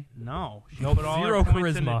personality? No, she Nope, put all zero her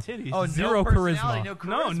points into charisma. titties. Oh, Zero no personality,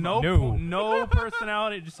 charisma. no charisma. No. no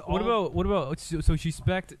personality. Just What all- about so she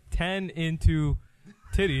spec'd 10 into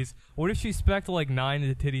titties. What if she spec'd like 9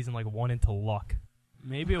 into titties and like 1 into luck?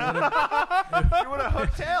 Maybe it would have. She would have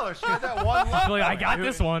hooked Taylor. She had that one luck. Like, I got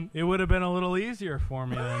this one. It would have been a little easier for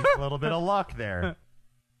me then. A little bit of luck there.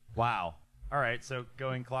 Wow. All right, so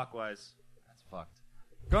going clockwise. That's fucked.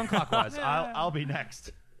 Going clockwise. I'll be next.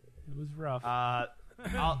 It was rough.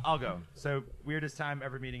 I'll go. So weirdest time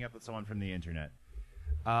ever meeting up with someone from the internet.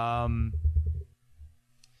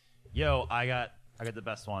 Yo, I got the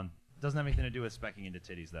best one. Doesn't have anything to do with specking into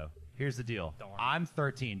titties though. Here's the deal. I'm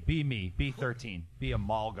 13. Be me. Be 13. Be a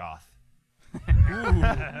mall goth.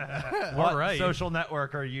 What All right. social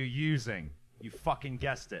network are you using? You fucking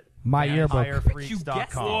guessed it. My yearbook.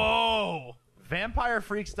 VampireFreaks.com. Whoa!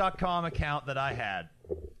 VampireFreaks.com account that I had.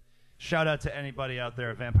 Shout out to anybody out there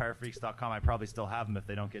at VampireFreaks.com. I probably still have them if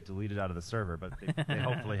they don't get deleted out of the server, but they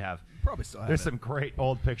hopefully have. Probably still have There's it. some great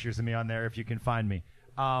old pictures of me on there if you can find me.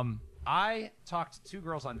 I talked to 2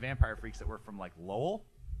 girls on Vampire Freaks that were from like Lowell.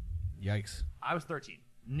 Yikes. I was 13.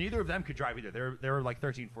 Neither of them could drive either. They were like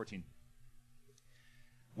 13, 14.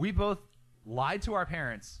 We both lied to our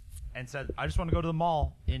parents and said, I just want to go to the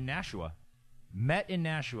mall in Nashua. Met in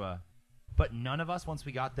Nashua, but none of us, once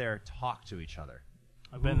we got there, talked to each other.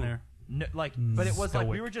 I've been there. No, but it was like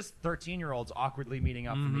we Stoic. were just 13-year-olds awkwardly meeting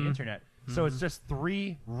up from the internet. So it's just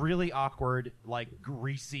 3 really awkward, like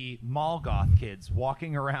greasy mall goth kids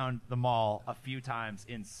walking around the mall a few times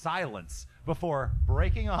in silence before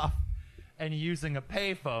breaking off and using a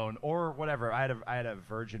payphone or whatever. I had a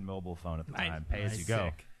Virgin mobile phone at the time, pay as you go,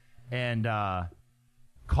 Sick. and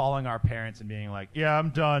calling our parents and being like, "Yeah,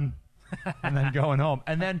 I'm done," and then going home.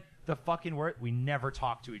 And then the fucking word, we never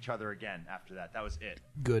talked to each other again after that. That was it.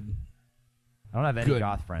 Good. I don't have any Good.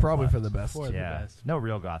 goth friends. Probably left. for the best. For the Yeah, best. no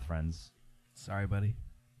real goth friends. Sorry, buddy.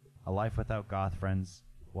 A life without goth friends.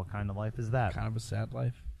 What kind of life is that? Kind of a sad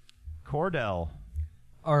life. Cordell.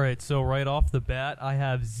 All right, so right off the bat, I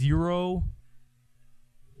have 0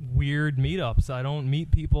 weird meetups. I don't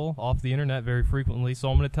meet people off the internet very frequently, so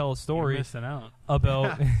I'm going to tell a You're story missing out.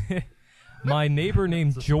 about my neighbor named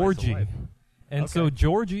It's a slice of Georgie. life. And so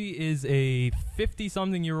Georgie is a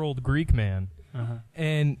 50-something-year-old Greek man. Uh-huh.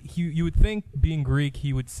 And you would think, being Greek,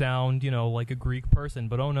 he would sound, like a Greek person.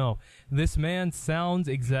 But oh no, this man sounds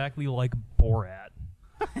exactly like Borat.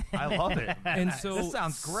 I love it. And so This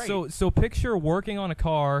sounds great. So picture working on a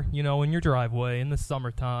car, in your driveway in the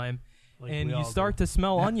summertime, Like and we you all start to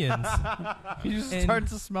smell onions. You just And start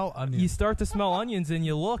to smell onions. You start to smell onions, and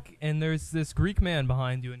you look, and there's this Greek man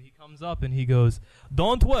behind you, and he comes up and he goes,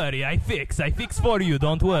 "Don't worry, I fix for you.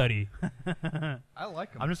 Don't worry." I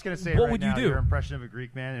like them. I'm just going to say What right would you now, do? your impression of a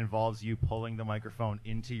Greek man involves you pulling the microphone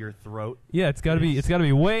into your throat. Yeah, it's got to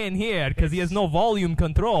be way in here because he has no volume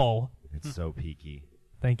control. It's so peaky.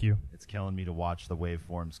 Thank you. It's killing me to watch the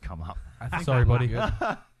waveforms come up. I think Sorry, that would buddy. be good.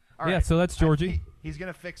 All Yeah, right. so that's Georgie. He's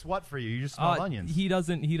going to fix what for you? You just smell onions. He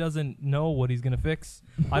doesn't know what he's gonna fix.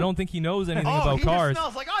 I don't think he knows anything about he cars. just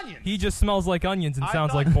smells like onions. He just smells like onions and I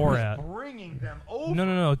sounds thought like he was Borat. bringing them over.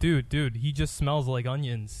 No, dude. He just smells like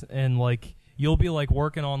onions, and like you'll be like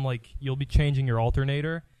working on you'll be changing your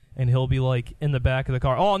alternator, and he'll be like in the back of the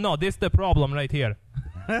car. Oh no, this is the problem right here.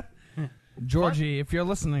 Georgie, if you're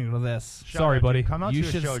listening to this, Shout Sorry, out to buddy. Come out you to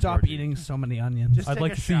a should show, stop Georgie. eating so many onions. Just I'd take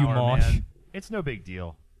like a to see you shower, mosh. man. It's no big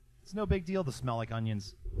deal. It's no big deal to smell like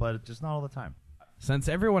onions, but it's just not all the time. Since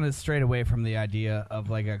everyone is strayed away from the idea of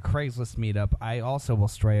like a Craigslist meetup, I also will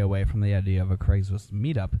stray away from the idea of a Craigslist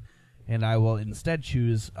meetup, and I will instead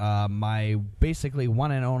choose my basically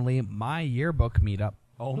one and only my yearbook meetup.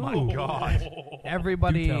 Oh my god. Do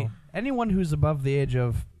Everybody, tell. anyone who's above the age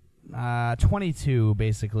of 22,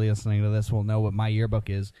 basically listening to this, will know what my yearbook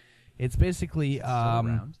is. It's basically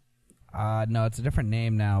around? no, it's a different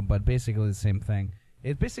name now, but basically the same thing.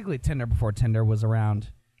 It's basically Tinder before Tinder was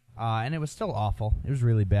around, and it was still awful. It was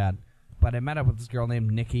really bad. But I met up with this girl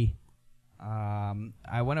named Nikki.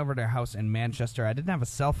 I went over to her house in Manchester. I didn't have a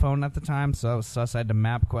cell phone at the time, so I was sus. I had to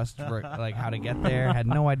MapQuest for like how to get there. Had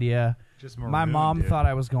no idea. Just My marooned, mom dude. thought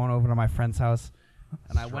I was going over to my friend's house,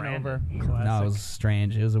 and I went over. No, it was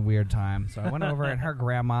strange. It was a weird time. So I went over, and her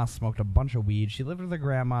grandma smoked a bunch of weed. She lived with her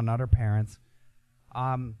grandma, not her parents.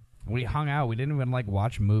 We hung out. We didn't even like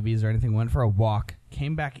watch movies or anything. Went for a walk.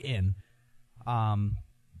 Came back in.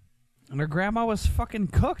 And her grandma was fucking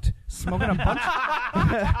cooked, smoking a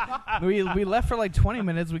bunch. we left for like 20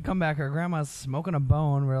 minutes. We come back. Her grandma's smoking a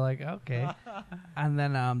bone. We're like, okay. And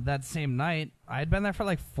then that same night, I had been there for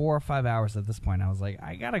like 4 or 5 hours at this point. I was like,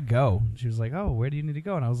 I gotta go. She was like, oh, where do you need to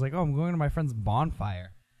go? And I was like, oh, I'm going to my friend's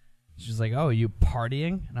bonfire. She was like, oh, you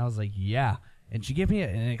partying? And I was like, yeah. And she gave me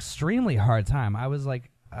an extremely hard time. I was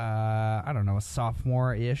like, I don't know, a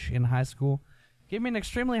sophomore-ish in high school. Gave me an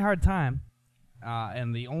extremely hard time.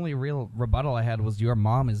 And the only real rebuttal I had was your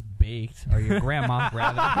mom is baked, or your grandma,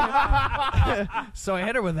 rather. So I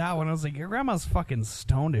hit her with that one. I was like, your grandma's fucking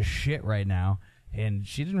stoned as shit right now. And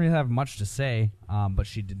she didn't really have much to say, but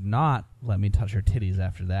she did not let me touch her titties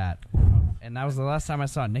after that. And that was the last time I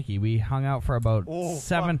saw Nikki. We hung out for about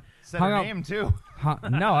seven. Said hung her out, name too.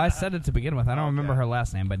 no, I said it to begin with. I don't Okay. remember her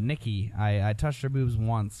last name, but Nikki, I touched her boobs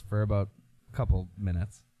once for about a couple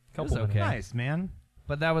minutes. It was okay. Nice, man.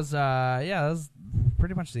 But that was, that was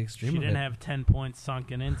pretty much the extreme She of didn't it. have 10 points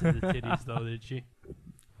sunken into the titties, though, did she?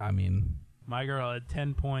 I mean, My girl had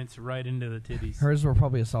 10 points right into the titties. hers were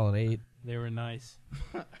probably a solid 8. They were nice.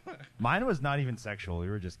 Mine was not even sexual. We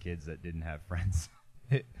were just kids that didn't have friends.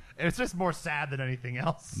 It's just more sad than anything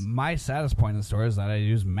else. My saddest point in the story is that I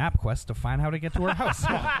used MapQuest to find how to get to her house.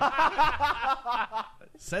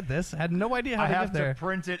 Said this, had no idea how I to have get there. to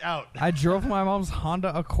print it out. I drove my mom's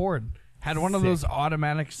Honda Accord. Had one of those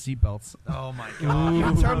automatic seatbelts. Oh my god.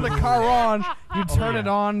 You turn the car on, you turn yeah. it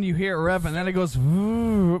on, you hear it rev, and then it goes,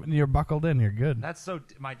 and you're buckled in. You're good. That's so.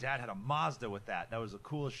 My dad had a Mazda with that. That was the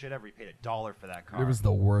coolest shit ever. He paid $1 for that car. It was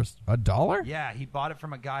the worst. $1? Yeah, he bought it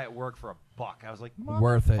from a guy at work for $1. I was like,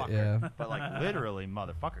 Worth it, motherfucker. yeah. But like literally,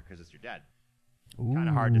 motherfucker, because it's your dad. kind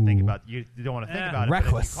of hard to think about. You don't want to think about it. But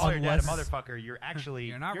Reckless. if you call your dad a Unless- motherfucker, you're actually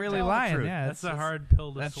You're not you're really telling the lying. truth. Yeah, That's it's a hard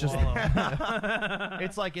pill to that's just- swallow.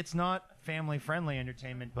 It's like it's not family-friendly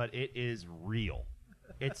entertainment, but it is real.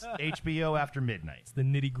 It's HBO after midnight. It's the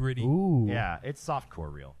nitty gritty. Ooh. Yeah, it's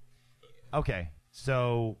softcore real. Okay,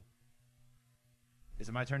 so is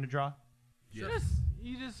it my turn to draw? You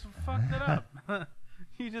just fucked it up.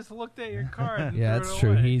 You just looked at your card. And Yeah, threw that's it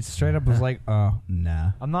true. away. He straight up was like, "Oh,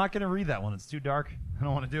 nah." I'm not going to read that one. It's too dark. I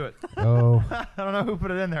don't want to do it. Oh, I don't know who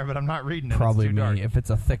put it in there, but I'm not reading it. probably it's too me. dark. If it's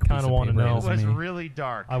a thick piece Kinda of wanna paper, know. It it's was me. really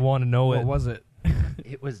dark. I want to know What it. was it?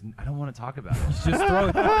 It was. I don't want to talk about it. Just throw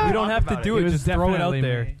it. We don't have to about do it. it. It was Just throw it out definitely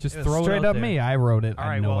there. me. Just It was throw it straight out up there. me. I wrote it. All I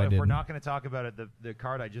right. know Well, I if didn't. we're not going to talk about it, the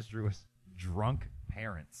card I just drew was drunk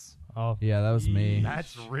parents. Oh, Yeah, that was me.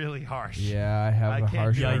 That's really harsh. Yeah, I have I a can't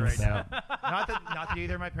harsh do it one right with now. that. Not that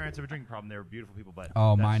either of my parents have a drinking problem. They were beautiful people, but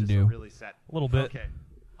Oh, that's mine just do. A really sad. a little bit. Okay,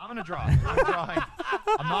 I'm gonna draw. I'm drawing.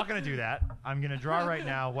 I'm not gonna do that. I'm gonna draw right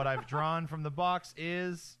now. What I've drawn from the box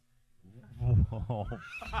is. Whoa,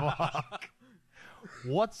 fuck.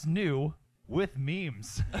 What's new with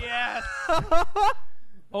memes? Yes.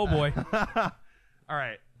 Oh boy. All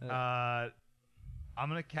right. I'm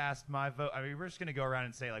gonna cast my vote. I mean, we're just gonna go around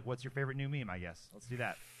and say like, "What's your favorite new meme?" I guess. Let's do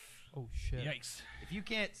that. Oh shit. Yikes. If you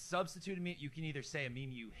can't substitute a meme, you can either say a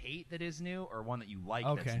meme you hate that is new or one that you like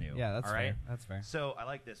that's Okay. new. Yeah, that's all right? fair. That's fair. So I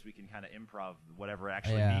like this. We can kind of improv whatever it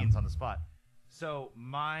actually Yeah. means on the spot. So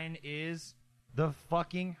mine is the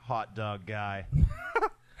fucking hot dog guy.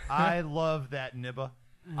 I love that nibba.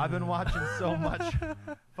 I've been watching so much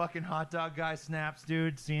fucking hot dog guy snaps,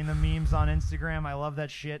 dude. Seeing the memes on Instagram. I love that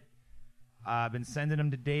shit. I've been sending them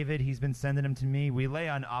to David. He's been sending them to me. We lay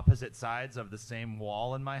on opposite sides of the same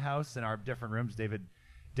wall in my house in our different rooms. David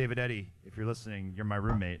Eddy, if you're listening, you're my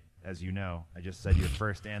roommate, as you know. I just said your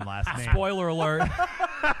first and last name. Spoiler alert.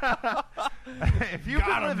 If you've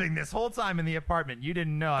been living this whole time in the apartment, you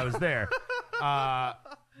didn't know I was there.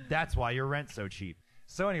 That's why your rent's so cheap.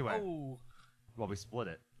 So anyway, well, we split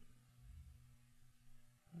it.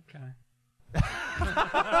 Okay.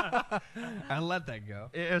 I let that go.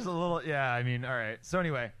 It was a little, yeah. I mean, all right. So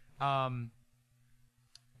anyway,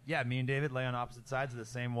 yeah, me and David lay on opposite sides of the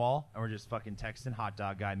same wall, and we're just fucking texting hot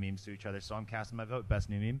dog guy memes to each other. So I'm casting my vote. Best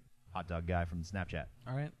new meme, hot dog guy from Snapchat.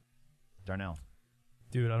 All right. Darnell.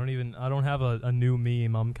 Dude, I don't have a new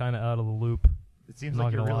meme. I'm kind of out of the loop. It seems Not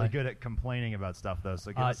like you're gonna really lie. good at complaining about stuff, though.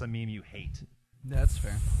 So give us a meme you hate. That's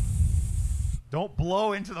fair. Don't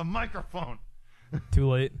blow into the microphone. Too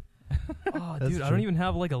late. Oh, That's dude, I true. don't even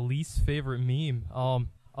have like a least favorite meme.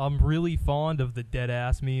 I'm really fond of the dead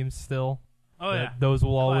ass memes still. Oh yeah. Those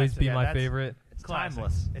will always Classic. be Yeah, my that's- favorite. It's Classic.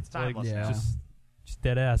 timeless. It's Like, timeless. yeah. now. just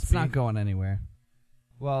dead ass. It's not going anywhere.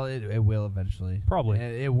 Well, it will eventually. Probably.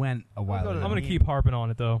 It went a while go to ago. the I'm gonna meme. keep harping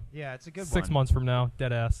on it though. Yeah, it's a good 6 one. months from now,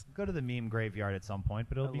 dead ass. Go to the meme graveyard at some point,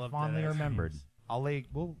 but it'll I be love fondly dead-ass remembered.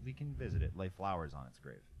 memes. We can visit it. Lay flowers on its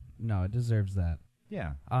grave. No, it deserves that.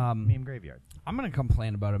 Yeah. Um, Meme graveyard. I'm gonna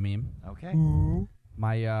complain about a meme. Okay.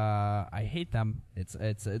 My I hate them. It's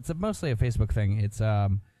mostly a Facebook thing. It's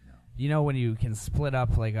you know when you can split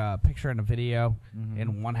up like a picture and a video,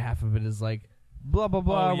 and one half of it is like blah blah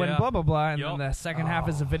blah Oh, when yeah. blah blah blah, and Yup. then the second half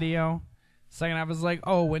is a video. Second half is like,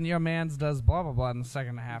 oh, when your man's does blah blah blah, and the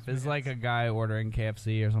second half is like a guy ordering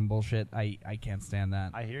KFC or some bullshit. I can't stand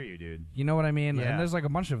that. I hear you, dude. You know what I mean? Yeah. And there's like a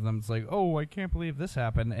bunch of them. It's like, oh, I can't believe this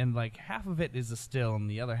happened, and like half of it is a still, and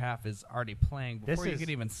the other half is already playing before you is- could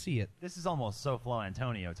even see it. This is almost SoFlo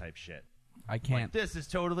Antonio type shit. I Like, can't. this is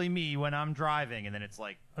totally me when I'm driving, and then it's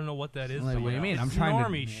like, I don't know what that is. Like, what do you mean? I'm It's trying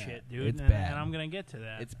normie to. shit, dude. It's and, bad. and I'm gonna get to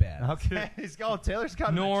that. It's bad. okay, Taylor's got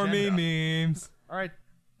an Normie agenda. memes. All right,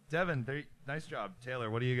 Devin, nice job. Taylor,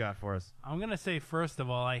 what do you got for us? I'm gonna say first of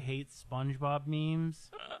all, I hate SpongeBob memes.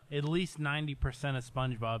 At least 90% of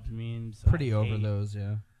SpongeBob's memes. Pretty I over hate. those,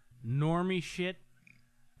 yeah. Normie shit.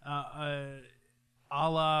 A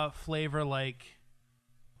la flavor like,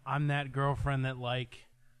 I'm that girlfriend that like,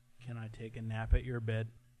 can I take a nap at your bed?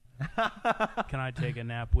 Can I take a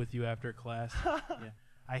nap with you after class? Yeah.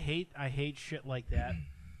 I hate shit like that.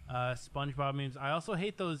 SpongeBob memes. I also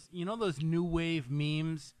hate those, those new wave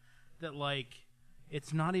memes that like,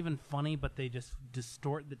 it's not even funny, but they just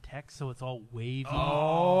distort the text so it's all wavy.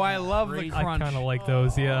 Oh, I love the Crazy. I crunch. kind of like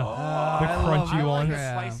those. Yeah. The I love crunchy I like ones. a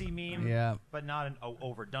Yeah. spicy meme, Yeah. but not an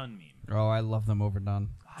overdone meme. Oh, I love them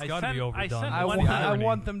overdone. It's gotta be overdone. I one want, time- I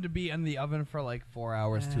want them to be in the oven for like 4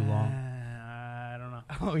 hours too long. I don't know.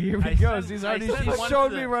 Oh, here I he goes. sent- He's I already sent he's one showed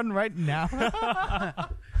to me the- one right now.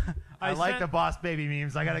 I like the Boss Baby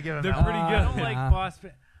memes. I gotta give him They're that pretty one. good. I don't Yeah. like boss.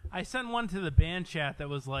 I sent one to the band chat that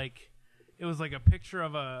was like, it was like a picture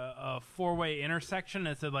of a four-way intersection.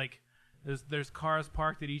 It said like, There's cars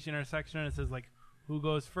parked at each intersection, and it says like who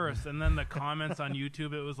goes first, and then the comments on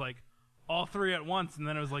YouTube, it was like all three at once, and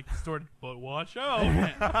then it was like distorted. But watch out!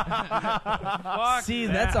 Fuck See,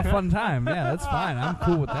 that. that's a fun time. Yeah, that's fine. I'm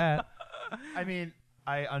cool with that. I mean,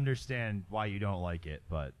 I understand why you don't like it,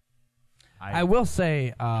 but I will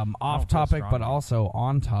say, off topic, but also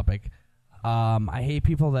on topic. I hate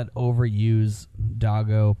people that overuse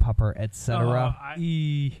doggo, pupper, etc.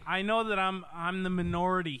 I know that I'm the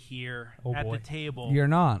minority here at boy. the table. You're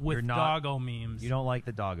not. with You're not. doggo memes. You don't like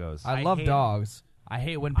the doggos. I I love hate dogs. I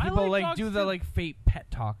hate when I people like like do dogs, the too. like fake pet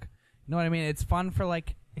talk. You know what I mean? It's fun for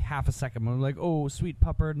like half a second. We're like, oh, sweet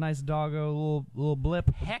pupper, nice doggo, little blip.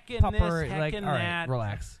 Heckin' pupper, this, like, heckin' all right, that.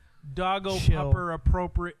 relax. Doggo Chill. pupper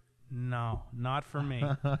appropriate. No, not for me.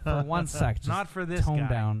 For 1 sec, just Not for this tone guy.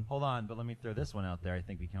 down. Hold on, but let me throw this one out there. I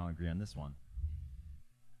think we can all agree on this one.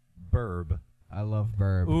 Burb. I love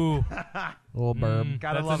burb. Ooh, Little burb.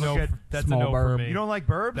 Gotta that's love a a no. good That's small a no for burb. me. You don't like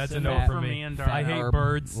burbs? That's a Fat no for for me. me and I dark. hate Burb.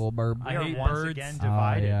 birds. Little burb. I We are hate once birds. again Oh,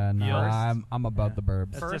 divided. yeah, no, Yes. I'm about the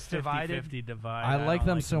burbs. That's First a divided. 50-50 divide. I like don't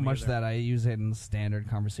them so them much either. that I use it in standard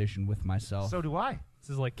conversation with myself. So do I. This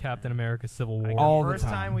is like Captain America: Civil War. All the First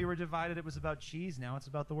time. time we were divided, it was about cheese. Now it's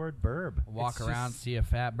about the word burb. Walk It's around, just- see a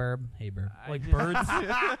fat burb. Hey, burb. like birds.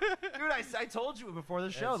 Dude, I told you before the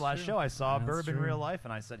show. That's Last true. show, I saw a That's burb in true. real life,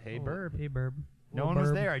 and I said, "Hey, burb." Hey, burb. No Little one was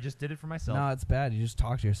burb. there. I just did it for myself. No, it's bad. You just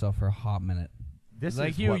talk to yourself for a hot minute. This like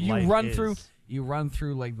is you, what you life run is. through, you run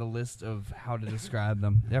through like the list of how to describe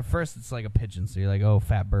them. At first, it's like a pigeon, so you're like, oh,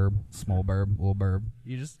 fat burb, small burb, little burb.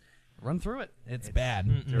 You just run through it. It's bad.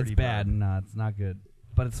 It's dirty bad. burb. No, it's not good,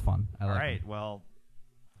 but it's fun. I All like right. it. Well,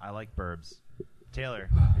 I like burbs. Taylor,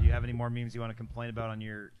 do you have any more memes you want to complain about on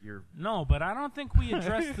your? No, but I don't think we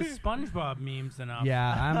addressed the SpongeBob memes enough.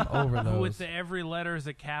 Yeah, I'm over those. With the every letter is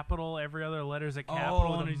a capital, every other letter is a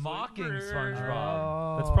capital, and the he's mocking like,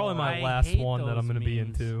 SpongeBob. That's probably my I last hate one that I'm those going to be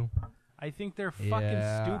memes. into. I think they're yeah,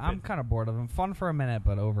 fucking stupid. I'm kind of bored of them. Fun for a minute,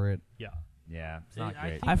 but over it. Yeah. Yeah, it's not I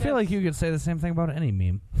great. think I feel like that's- you could say the same thing about any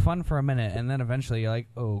meme. Fun for a minute, and then eventually you're like,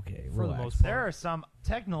 okay, For the relax. most part. There are some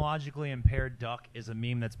technologically impaired duck is a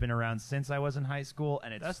meme that's been around since I was in high school,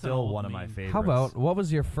 and it's That's an still old one of my meme. favorites. How about what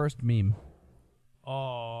was your first meme?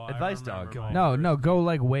 Oh, I Advice remember dog. my No, first- no, go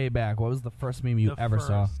like way back. What was the first meme you the ever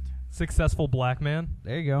saw? first. Successful black man.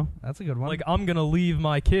 There you go. That's a good one. Like, I'm going to leave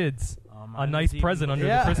my kids Oh, a mine nice was even present under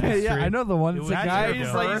yeah, the Christmas tree. yeah, I know the one. It's a That's guy. your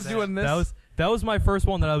He's like first. he's doing this. That was my first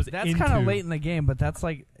one that I was That's into. kind of late in the game, but that's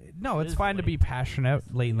like no. It It's is fine to late. be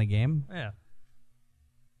passionate late in the game. Yeah.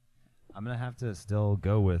 I'm gonna have to still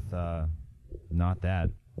go with not that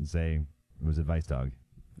and say it was Advice Dog.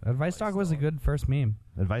 Advice Dog was a good first meme.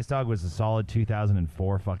 Advice Dog was a solid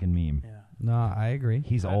 2004 fucking meme. Yeah. No, I agree.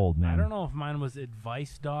 He's old, man. I don't know if mine was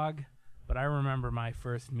Advice Dog, but I remember my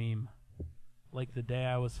first meme, like the day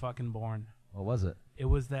I was fucking born. What was it? It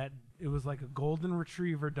was like a golden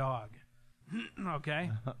retriever dog.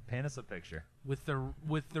 Okay, Paint us a picture. with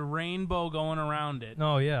the rainbow going around it,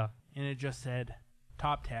 Oh, yeah. and it just said,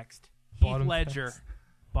 top text, Bottom Heath Ledger, text.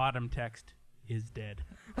 bottom text is dead.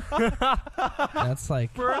 That's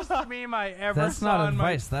like First meme I ever that's saw not in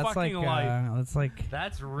advice. my That's like fucking life. that's like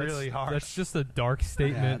That's really hard. That's just a dark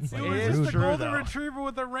statement. it's It like was is just a true, golden though. retriever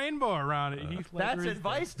with a rainbow around it. Heath Ledger That's is dead.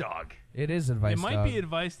 Advice Dog. it is advice. It might Dog. be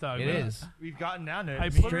Advice Dog. It but is. We've gotten down to it. I Me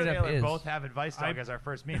put and straight up Taylor is. both have Advice Dog as our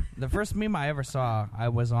first meme. The first meme I ever saw, I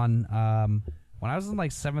was on when I was in like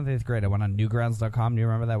 7th, 8th grade. I went on newgrounds.com. Do you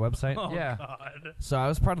remember that website? Oh, Yeah. God. So I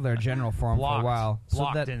was part of their general forum for a while. So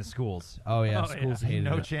Blocked that in schools. oh yeah, Oh, schools yeah. hated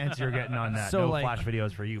No it. chance you're getting on that. So, no like, flash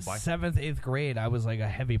videos for you, boy. 7th, 8th grade, I was like a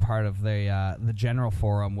heavy part of the general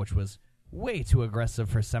forum, which was way too aggressive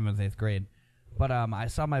for 7th, 8th grade. But I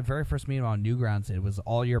saw my very first meme on Newgrounds. It was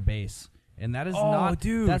all your base. And that is Oh, not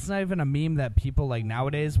dude. that's not even a meme that people like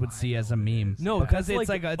nowadays would see as a meme. No, because that's it's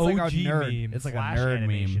like like a OG nerd. meme. It's like a Flash nerd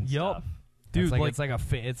animation meme. stuff. Dude, it's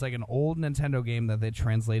it's like an old Nintendo game that they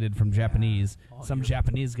translated from Japanese. Some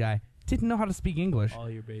Japanese guy didn't know how to speak English. All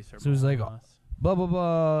your base are So it was like, below us. Blah blah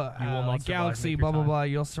blah. You will not survive, Galaxy. make Blah your blah time. blah.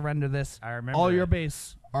 You'll surrender this. I remember All your it.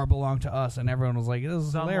 base are belong to us, and everyone was like, "This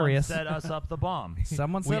is Someone hilarious." set us up the bomb.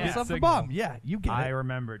 Someone We set get us up the signal. bomb. Yeah, you get I it.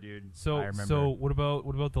 remember, dude. I So remember. what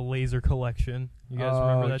about the laser collection? You guys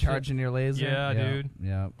remember that shit? charging your laser? Yeah, dude.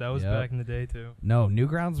 Yeah, That was yep. back in the day too. No,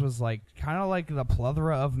 Newgrounds was like kind of like the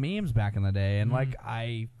plethora of memes back in the day, and like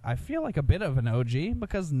I feel like a bit of an OG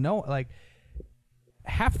because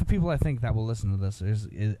half the people I think that will listen to this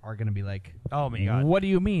are going to be like, Oh my god. what do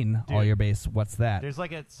you mean, all Dude. your base? What's that? There's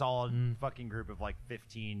like a solid fucking group of like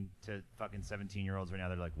 15 to fucking 17-year-olds right now.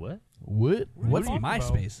 They're like, what? What? What's talking about?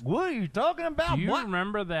 MySpace? What are you talking about? Do you What?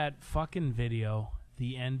 remember that fucking video,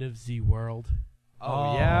 The End of Z World?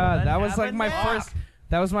 Oh yeah, that that was like happened? my Fuck. first.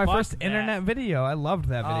 That was my Fuck first that. internet video. I loved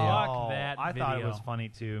that video. Fuck that I thought it video. was funny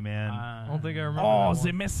too, man. I don't think I remember. Oh, that the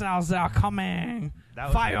one. missiles are coming! That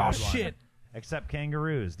was Fire a good one. shit! Except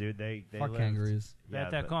kangaroos, dude. They Fuck lived. kangaroos. Yeah,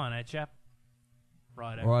 Bet that but- con, eh, chap?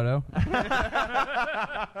 Right. Righto.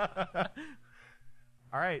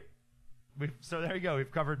 All right. So there you go.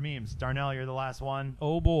 We've covered memes. Darnell, you're the last one.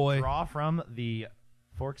 Oh boy, Draw from the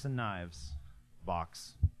forks and knives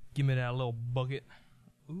box. give me that little bucket.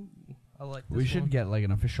 Ooh, I like this We should one. get like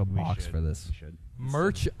an official box should. for this. We should.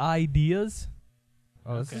 merch ideas.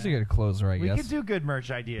 Oh, this is a good closer, I We guess. could do good merch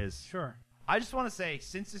ideas. Sure. I just want to say,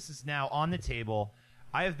 since this is now on the table,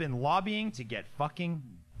 I have been lobbying to get fucking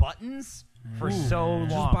buttons for so long.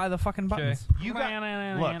 Just buy the fucking buttons. You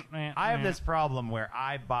got, look, I have this problem where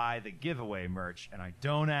I buy the giveaway merch and I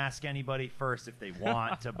don't ask anybody first if they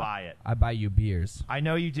want to buy it. I buy you beers. I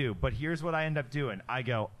know you do, but here's what I end up doing. I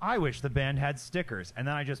go, I wish the band had stickers, and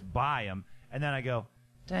then I just buy them, and then I go,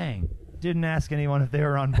 dang, didn't ask anyone if they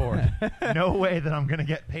were on board. No way that I'm going to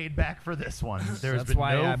get paid back for this one. There's That's been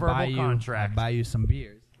why no I verbal buy you. contract. I buy you some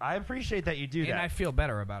beers, I appreciate that you do and that. I feel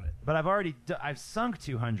better about it. But I've already I've sunk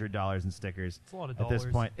 $200 in stickers It's a lot of at this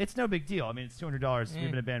dollars. point. It's no big deal. I mean, it's $200. We've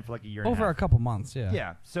been a band for like a year and Over a a half. couple months, yeah.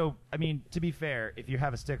 Yeah. So, I mean, to be fair, if you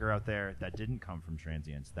have a sticker out there that didn't come from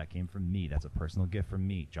Transients, that came from me. That's a personal gift from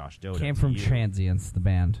me, Josh Doda. Came to from you. Transients, the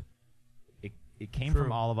band. It came True.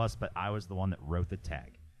 from all of us, but I was the one that wrote the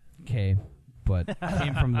tag. Okay, but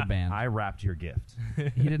came from the band. I wrapped your gift.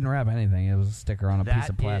 He didn't wrap anything. It was a sticker on a piece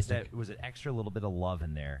of plastic. That was an extra little bit of love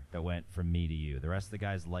in there that went from me to you. The rest of the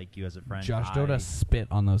guys like you as a friend. Josh I- Doda spit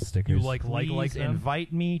on those stickers. You like Please them?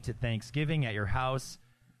 invite me to Thanksgiving at your house.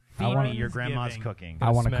 I Feed wanna- me your grandma's Friendsgiving. cooking. I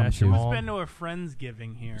want to come Smash your too. Who's mom. been to a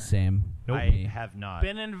Friendsgiving here? Same. I Me. have not.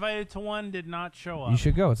 Been invited to one, did not show up. You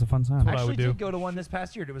should go. It's a fun time. what I Actually would do. did go to one this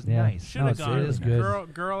past year. It was Yeah. nice. Should No, have it's- gone. it is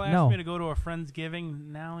good. Girl asked No. me to go to a Friendsgiving.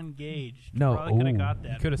 Now engaged. No, Probably could have ooh. got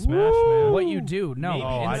that. Could have smashed, man. What you do? No, Maybe. Oh,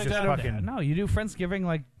 I instead just of fucking- no. You do Friendsgiving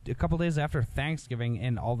like a couple days after Thanksgiving,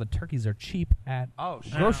 and all the turkeys are cheap at Oh,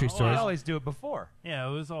 shit. grocery Oh, I stores. always do it before. Yeah,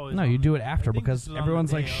 it was always. No, on you do it the- after I think because this was on the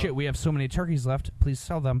everyone's like, day shit, of. we have so many turkeys left. Please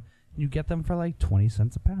sell them. You get them for like 20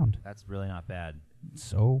 cents a pound. That's really not bad.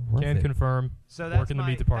 So worth Can it. confirm. So that's Work in the my,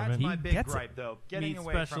 meat department. That's my He big gets it. gripe, though. Getting Meat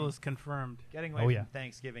away specialist confirmed. from getting away Oh, from yeah.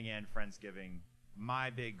 Thanksgiving and Friendsgiving. My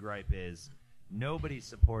big gripe is nobody's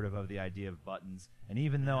supportive of the idea of buttons, and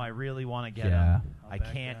even though I really want to get Yeah. them, I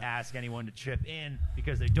can't ask anyone to chip in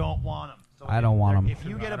because they don't want them. So I don't want 'em. If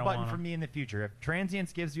you get I a don't button want 'em. from me in the future, if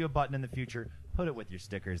Transients gives you a button in the future, put it with your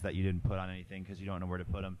stickers that you didn't put on anything because you don't know where to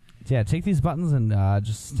put them. Yeah, take these buttons and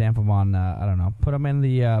just stamp them on. I don't know. Put them in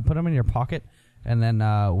the put them in your pocket, and then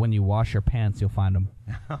when you wash your pants, you'll find them.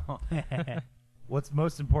 What's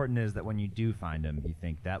most important is that when you do find them, you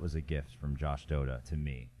think that was a gift from Josh Doda to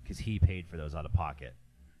me because he paid for those out of pocket.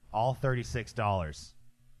 All $36.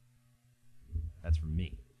 That's from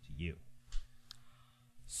me to you.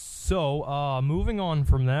 So, moving on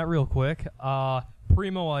from that real quick.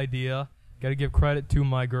 Primo idea. Got to give credit to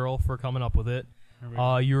my girl for coming up with it.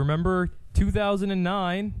 You remember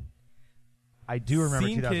 2009? I do remember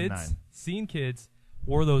Scene 2009. Scene kids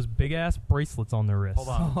wore those big ass bracelets on their wrists.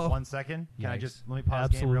 Hold on 1 second. Can I Yikes. just let me pause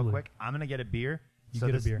the game real Absolutely. quick? I'm gonna get a beer. You so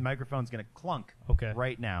get a this beer. microphone's gonna clunk. Okay.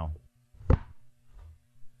 Right now.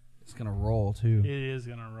 It's gonna roll too. It is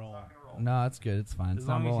gonna roll. No, it's good. It's fine. As It's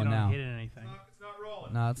not long as you rolling don't now. hit anything.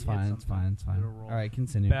 No, it's You hit fine. It's something, fine. It's fine. it'll roll. All right,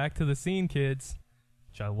 continue. Back to the Scene kids,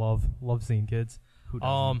 which I love Scene kids. Who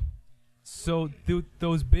doesn't? So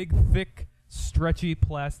those big, thick, stretchy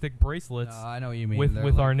plastic bracelets I know what you mean. with They're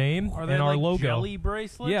with like- our name Are they and our like logo. jelly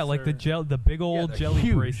bracelets? Yeah, like or? the big old they're jelly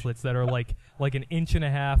huge. bracelets that are like an inch and a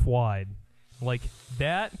half wide. Like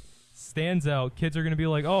that stands out. Kids are gonna be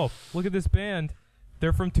like, "Oh, look at this band.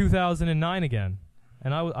 They're from 2009 again,"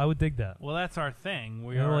 and I would dig that. Well, that's our thing.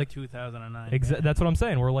 We You're are like- 2009. That's what I'm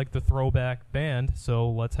saying. We're like the throwback band,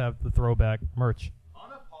 so let's have the throwback merch.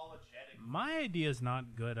 My idea is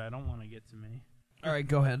not good. I don't want to get to me. All right,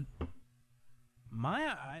 go ahead.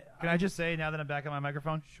 Can I just say now that I'm back on my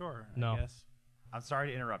microphone? Sure. No. I guess. I'm sorry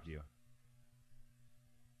to interrupt you.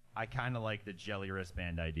 I kind of like the jelly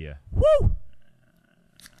wristband idea. Woo!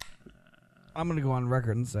 I'm gonna go on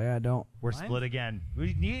record and say I don't. We're Mine's- split again.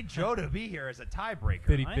 We need Joe to be here as a tiebreaker.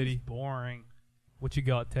 Pity, Mine's pity. boring. What you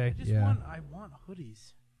got, Tay? Yeah. I want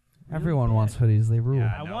hoodies. Everyone wants hoodies. They rule.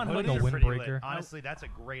 Yeah, I no, want hoodies hoodies. are pretty Windbreaker. lit. Honestly, that's a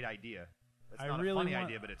great idea. It's I not really a funny want-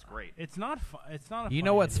 idea, but it's great. It's not. It's not a. You funny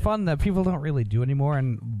know what's idea. fun that people don't really do anymore,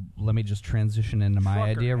 and let me just transition into my Trucker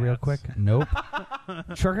idea real hats. quick. Nope.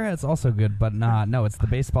 Trucker hat's also good, but no, it's the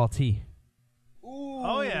baseball tee. Ooh,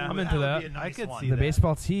 Oh, yeah. I'm into would that. be a nice I could one. see The that.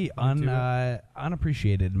 baseball tee, I'm into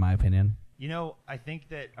unappreciated in my opinion. You know, I think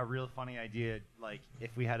that a real funny idea, like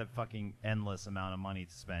if we had a fucking endless amount of money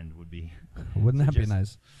to spend, would be Wouldn't that be just-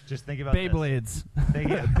 nice? just think about this. Beyblades.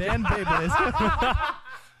 Band Beyblades.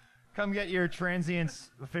 Come get your transients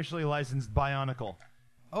officially licensed Bionicle.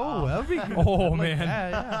 Oh, that'd be good. Oh man,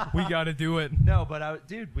 yeah. we got to do it. No, but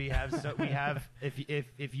dude, we have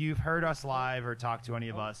if you've heard us live or talked to any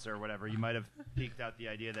of us or whatever, you might have peeked out the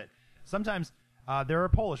idea that sometimes there are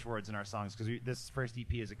Polish words in our songs because this first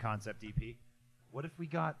EP is a concept EP. What if we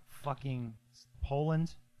got fucking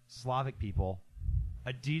Poland, Slavic people,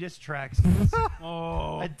 Adidas tracksuits,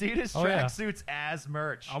 Adidas Oh, yeah. tracksuits as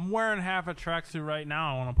merch? I'm wearing half a tracksuit right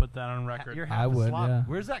now. I want to put that on record. You're I half a would, Slav. yeah.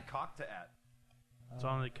 Where's that cockta at? It's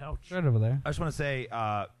on the couch. Right over there. I just want to say,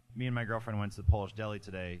 me and my girlfriend went to the Polish deli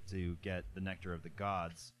today to get the Nectar of the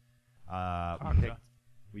Gods.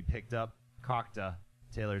 We picked up Kokta,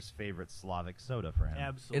 Taylor's favorite Slavic soda for him.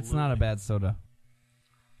 Absolutely. It's not a bad soda.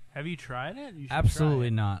 Have you tried it? You should Absolutely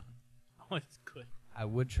try not. it. Oh, it's good. I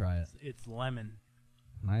would try it. It's lemon.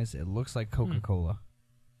 Nice. It looks like Coca-Cola.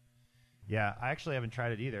 Yeah, I actually haven't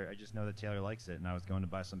tried it either. I just know that Taylor likes it, and I was going to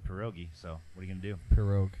buy some pierogi. So what are you gonna do?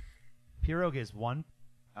 Pirog. Pierogi is one.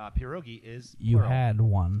 Pierogi is You plural. had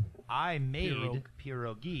one. I made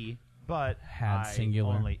pierogi, but Had I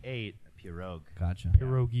singular. only ate a pierog. Gotcha.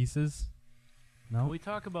 Pierogises. No. Can we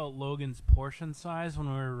talk about Logan's portion size when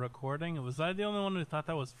we were recording? Was I the only one who thought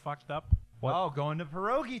that was fucked up? What? Oh, going to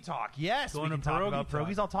pierogi talk. Yes, Going we can to talk pierogi about talk.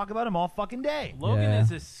 pierogies. I'll talk about them all fucking day. Logan Yeah.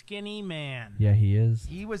 is a skinny man. Yeah, he is.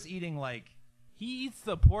 He was eating like, He eats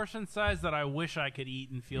the portion size that I wish I could eat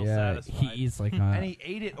and feel Yeah, satisfied. he eats like and he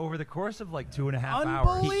ate it over the course of like 2.5 hours.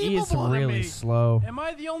 Unbelievable. he eats to really me. slow. Am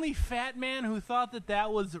I the only fat man who thought that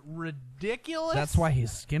that was ridiculous? That's why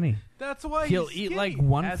he's skinny. That's why He'll he's eat like skinny.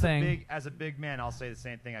 one As thing. as a big man, I'll say the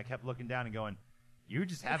same thing. I kept looking down and going, "You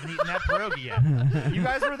just haven't eaten that pierogi yet." You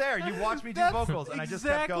guys were there. You watched me do That's vocals, and I just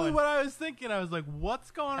kept exactly going. what I was thinking. I was like, "What's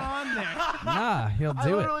going on there?" Nah, he'll I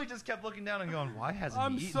do it. literally just kept looking down and going, "Why hasn't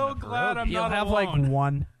I'm he eaten so a glad pierogi?" I'm He'll not have alone. like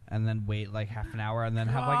one and then wait like half an hour and then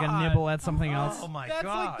have like a God. nibble at something else. Oh my That's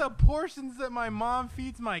god! like the portions that my mom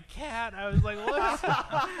feeds my cat. I was like,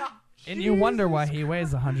 "What?" And you wonder why he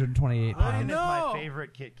weighs 128 Logan pounds. is my know.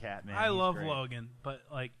 favorite Kit Kat, man. I He's love great. Logan, but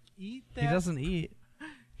like, eat that. He doesn't eat.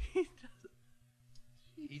 He doesn't.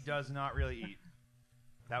 He does not really eat.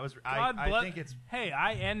 That was. God I bless- think it's. Hey,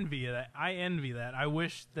 I envy that. I envy that. I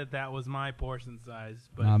wish that that was my portion size,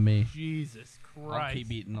 but Not me. Jesus Christ! I'll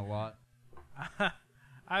keep eating a lot.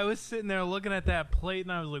 I was sitting there looking at that plate,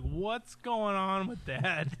 and I was like, "What's going on with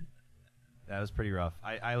that?" That was pretty rough.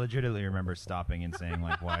 I legitimately remember stopping and saying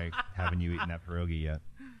like, "Why haven't you eaten that pierogi yet?"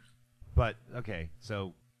 But okay,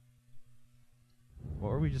 so what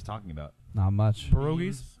were we just talking about? Not much.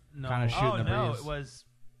 Pierogies. No. Kinda shooting Oh the no, breeze. it was.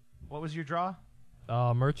 What was your draw?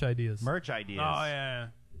 Merch ideas. Merch ideas. Oh yeah.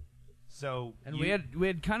 So And you- we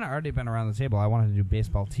had kind of already been around the table. I wanted to do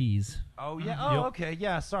baseball tees. Oh yeah. Oh Yep. okay.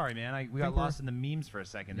 Yeah. Sorry, man. We got Think we're- lost in the memes for a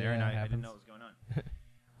second there, Yeah, and it I didn't happens. know what was going on.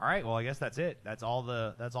 All right. Well, I guess that's it. That's all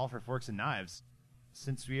for Forks and Knives.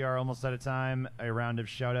 Since we are almost out of time, a round of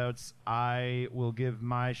shout outs. I will give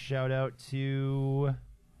my shout out to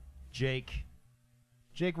Jake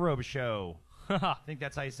Robichaux. I think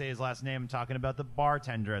that's how you say his last name. I'm talking about the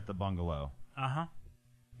bartender at the bungalow. Uh huh.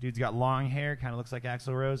 Dude's got long hair, kind of looks like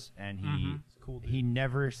Axl Rose, and he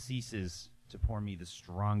never ceases to pour me the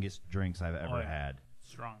strongest drinks I've ever Oh, yeah. had.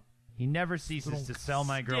 Strong. He never ceases to sell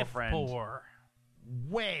my Stiff girlfriend pour.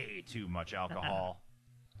 way too much alcohol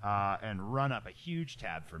and run up a huge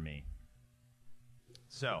tab for me.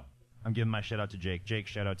 So I'm giving my shout out to Jake. Jake,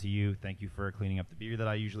 shout out to you. Thank you for cleaning up the beer that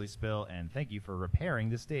I usually spill, and thank you for repairing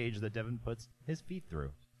the stage that Devin puts his feet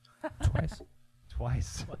through.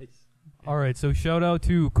 Twice. All right, so shout out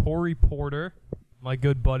to Corey Porter, my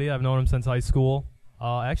good buddy. I've known him since high school.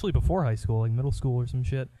 Actually, before high school, like middle school or some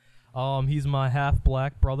shit. He's my half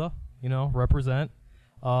black brother. You know, represent.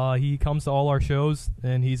 He comes to all our shows,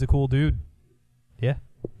 and he's a cool dude. Yeah.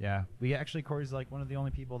 Yeah, Corey's like one of the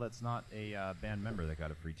only people that's not a band member that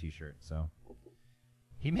got a free T-shirt. So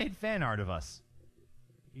he made fan art of us.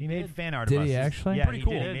 He made fan art Did of us. he actually? Yeah, Pretty he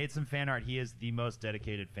cool. did. He made some fan art. He is the most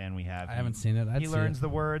dedicated fan we have. I haven't seen it. I'd He see learns it. the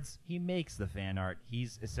words. He makes the fan art.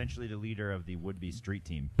 He's essentially the leader of the would-be street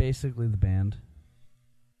team. Basically the band.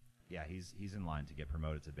 Yeah, he's in line to get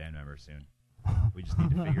promoted to band member soon. We just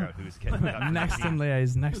need to figure out who's getting up to Next the in line.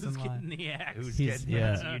 He's next Who's in getting line. the axe? Who's He's- getting?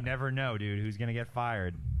 yeah. You never know, dude. Who's gonna get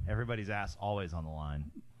fired? Everybody's ass always on the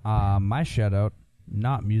line. My shout out,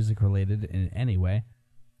 not music related in any way.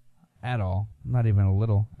 at all. Not even a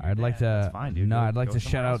little. I'd like to. That's fine, dude. No, Go- I'd like go to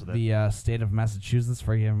somewhere shout else out with the state of Massachusetts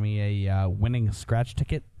for giving me a winning scratch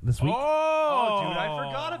ticket this week. Oh, dude, I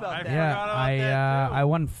forgot about I that. yeah, forgot about that, too. I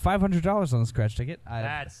won $500 on the scratch ticket.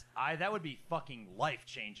 That would be fucking life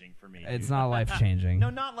changing for me. It's dude. not life changing. No,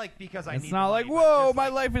 not like because I. It's need not the like, money, but whoa, just my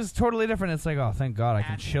like- life is totally different. It's like, oh, thank God I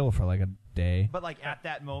can chill for like a day. But like at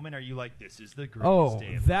that moment, are you like, this is the greatest Oh,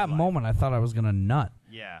 day of that my life? moment I thought I was gonna nut.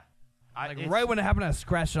 Yeah. Like right when it happened, I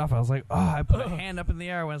scratched it off. I was like, oh, I put a hand up in the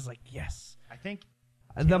air. I was like, yes. I think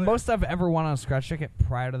The Taylor- most I've ever won on a scratch ticket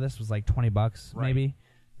prior to this was like $20, Right. maybe.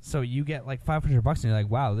 So you get like $500, and you're like,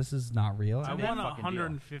 wow, this is not real. I big won fucking deal.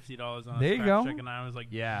 $150 on a There you scratch go. ticket, and I was like,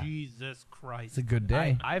 Yeah. Jesus Christ. It's a good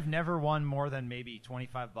day. I've never won more than maybe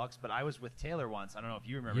 $25, but I was with Taylor once. I don't know if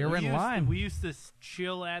you remember. You're this. in line. We used to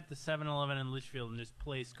chill at the 7-Eleven in Litchfield and just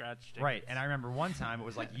play scratch tickets. Right, and I remember one time it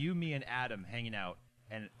was like you, me, and Adam hanging out,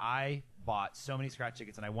 and I bought so many scratch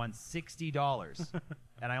tickets, and I won $60,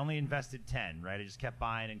 and I only invested 10. Right, I just kept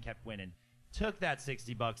buying and kept winning. Took that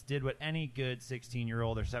 $60, did what any good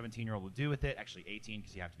 16-year-old or 17-year-old would do with it. Actually, 18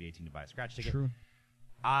 because you have to be 18 to buy a scratch ticket. True.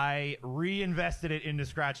 I reinvested it into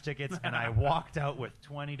scratch tickets, and I walked out with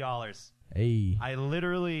 $20. Hey. I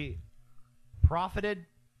literally profited,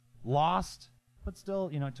 lost, but still,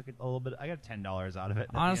 you know, I took it a little bit. I got $10 out of it. at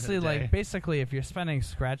the end of Honestly, the day. like, basically, if you're spending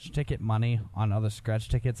scratch ticket money on other scratch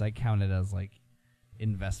tickets, I count it as, like,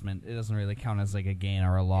 investment. It doesn't really count as, like, a gain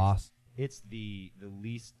or a loss. It's the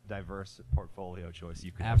least diverse portfolio choice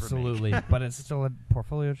you could Absolutely. ever make. But it's still a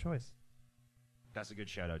portfolio choice. That's a good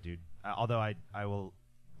shout out, dude. Although I want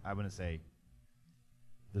to say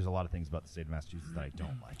there's a lot of things about the state of Massachusetts that I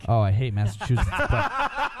don't like. Oh, I hate Massachusetts.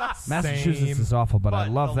 But Massachusetts is awful, but I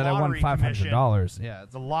But love the that I won lottery commission- $500. Yeah,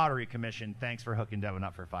 The lottery commission, thanks for hooking Devin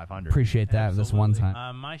up for $500. appreciate that this one Absolutely.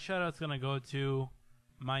 time. My shout out's going to go to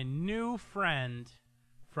my new friend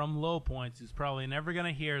from Low Points, who's probably never going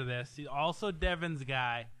to hear this. He's also Devin's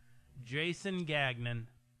guy, Jason Gagnon.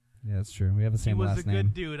 Yeah, that's true. We have the He same was last a name.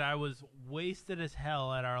 good dude. I was wasted as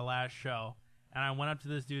hell at our last show, and I went up to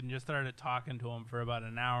this dude and just started talking to him for about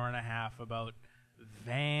an hour and a half about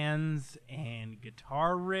vans and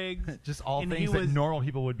guitar rigs. Just all And he things that was- normal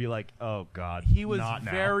people would be like, oh, God, He was not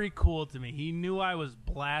now. very cool to me. He knew I was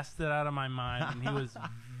blasted out of my mind, and he was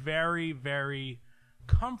very, very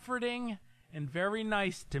comforting and very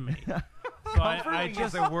nice to me. So I Comforting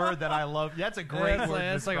just is a word that I love. That's a great That's word like- to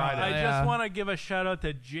that's like describe a- it. I Yeah. just want to give a shout out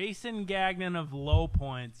to Jason Gagnon of Low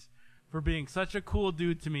Points for being such a cool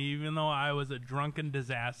dude to me, even though I was a drunken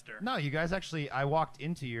disaster. No, you guys actually, I walked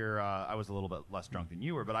into your, I was a little bit less drunk than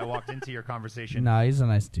you were, but I walked into your conversation. No, he's a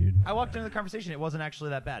nice dude. I walked into the conversation. It wasn't actually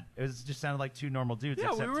that bad. It was just sounded like two normal dudes, Yeah,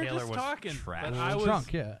 we except were Taylor just was talking, trash. but I was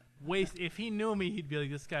drunk, yeah. If he knew me, he'd be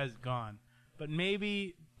like, "This guy's gone." But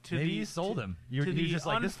maybe to Maybe the you sold him. To You're the just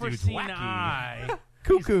like, this dude's unforeseen wacky. eye,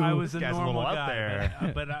 Cuckoo. I was a This guy's a normal little up guy,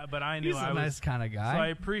 there. but I knew He's I a was nice kind of guy. So I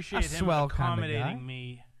appreciate A him swell kinda accommodating guy.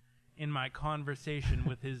 me in my conversation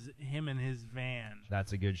with him and his van.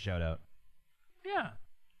 That's a good shout out. Yeah,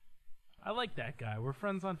 I like that guy. We're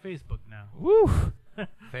friends on Facebook now. Woo!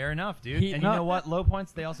 Fair enough, dude. Heating And you know up. what? Low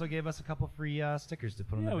Points, they also gave us a couple free stickers to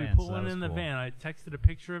put in Yeah, the we van. put so that one was in the cool. van. I texted a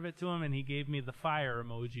picture of it to him, and he gave me the fire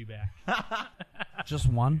emoji back. Just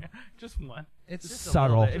one. Just one. It's just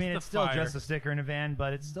subtle. A little bit. I mean, Just it's the still fire. just a sticker in a van,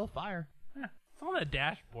 but it's still fire. Yeah, it's on the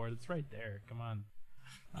dashboard. It's right there. Come on.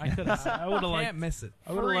 I would have liked. Can't miss it.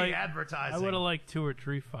 I would have Free liked. advertising. I would have liked 2 or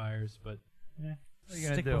 3 fires, but yeah. What are you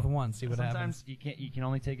gonna Stick do? with one. See what Sometimes happens. you can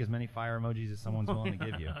only take as many fire emojis as someone's willing to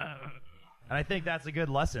give you. And I think that's a good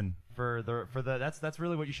lesson for the that's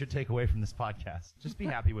really what you should take away from this podcast. Just be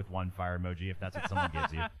happy with one fire emoji if that's what someone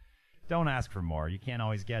gives you. Don't ask for more. You can't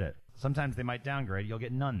always get it. Sometimes they might downgrade. You'll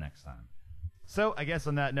get none next time. So I guess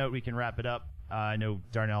on that note we can wrap it up. I know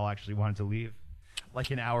Darnell actually wanted to leave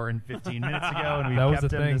like an hour and 15 minutes ago, and we That was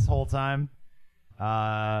kept the him thing. this whole time.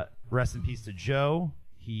 Rest in peace to Joe.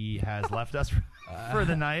 He has left us for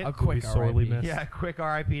the night. A quick sorely RIP. missed. Yeah, quick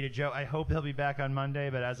RIP to Joe. I hope he'll be back on Monday,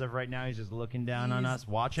 but as of right now, he's just looking down on us,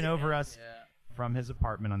 watching over us from his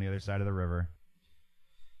apartment on the other side of the river.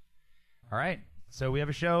 All right, so we have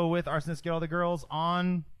a show with Arsonist Get All the Girls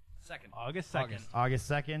on August 2nd, August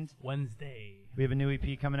 2nd. Wednesday. We have a new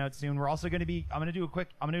EP coming out soon. We're also going to be, I'm going to do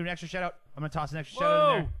an extra shout out. I'm going to toss an extra shout out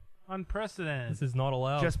in Whoa! there. Unprecedented. This is not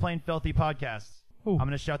allowed. Just Plain Filthy Podcasts. Ooh. I'm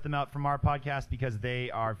going to shout them out from our podcast because they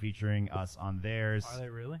are featuring us on theirs. Are they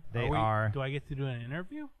really? They we- are. Do I get to do an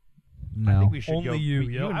interview? No. I think we should Only go. you,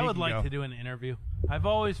 we- yep. and I me would can like go. to do an interview. I've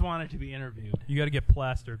always wanted to be interviewed. You got to get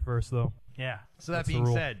plastered first, though. Yeah. So that That's the being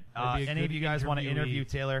rule. said, That'd be a any of good you guys want to interviewee. interview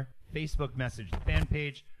Taylor, Facebook message the fan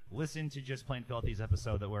page, listen to Just Plain Filthy's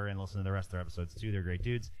episode that we're in. Listen to the rest of their episodes too. They're great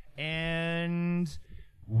dudes. And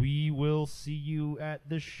we will see you at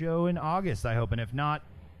the show in August, I hope. And if not,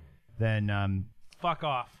 then Fuck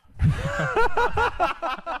off.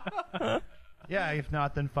 yeah, if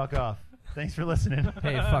not, then fuck off. Thanks for listening.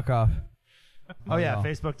 Hey, fuck off. Oh yeah, Well.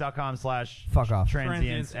 Facebook.com/ Fuck off.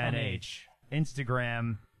 TransientsNH.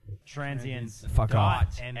 Instagram transients Fuck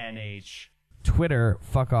off. .nh. Twitter,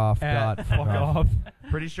 fuck off. At Fuck fuck off. off.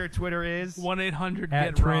 Pretty sure Twitter is 1-800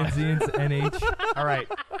 At get rocked. Transients NH. all right.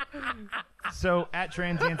 So at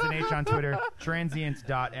transientsNH on Twitter,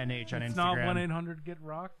 transients.nh on Instagram. It's not 1-800 get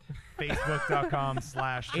rocked.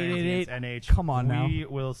 Facebook.com/transientsNH. Come on now. We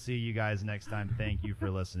will see you guys next time. Thank you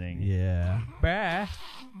for listening. Yeah. Bye.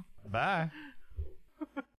 Bye.